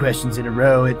ask two questions in a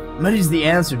row, it muddies the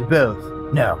answer to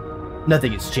both. No,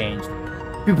 nothing has changed.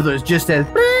 People are just as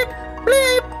bleep,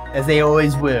 bleep as they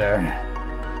always were.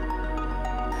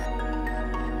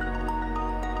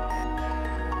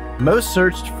 Most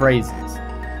searched phrases.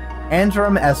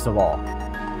 Androm Estival.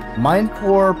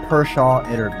 Minecore Pershaw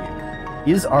interview.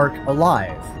 Is Ark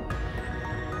alive?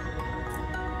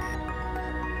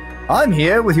 I'm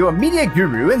here with your media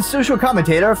guru and social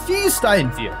commentator, Fee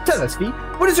Steinfeld. Tell us, Fee,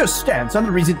 what is your stance on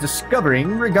the recent discovery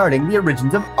regarding the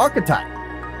origins of Archetype?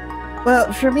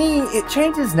 Well, for me, it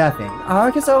changes nothing.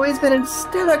 Ark has always been a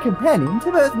stellar companion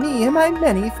to both me and my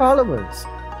many followers.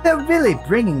 They're really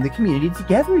bringing the community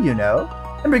together, you know.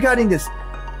 And regarding this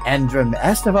Androm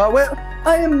Estival, well,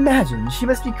 I imagine she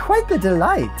must be quite the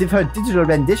delight if her digital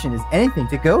rendition is anything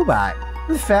to go by.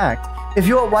 In fact, if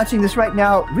you're watching this right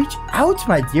now, reach out,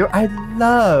 my dear. I'd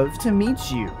love to meet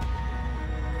you.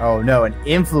 Oh no, an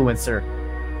influencer.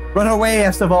 Run away,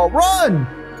 Estival, run!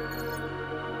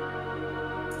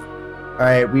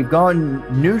 Alright, we've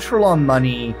gone neutral on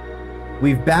money.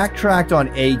 We've backtracked on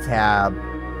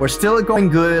ATAB. We're still going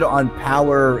good on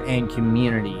power and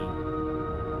community.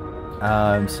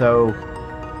 So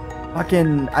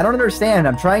fucking, I don't understand.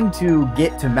 I'm trying to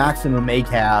get to maximum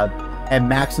ACAB and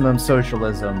maximum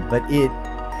socialism, but it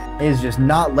is just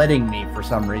not letting me for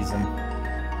some reason.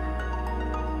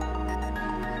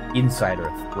 Insider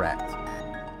threat.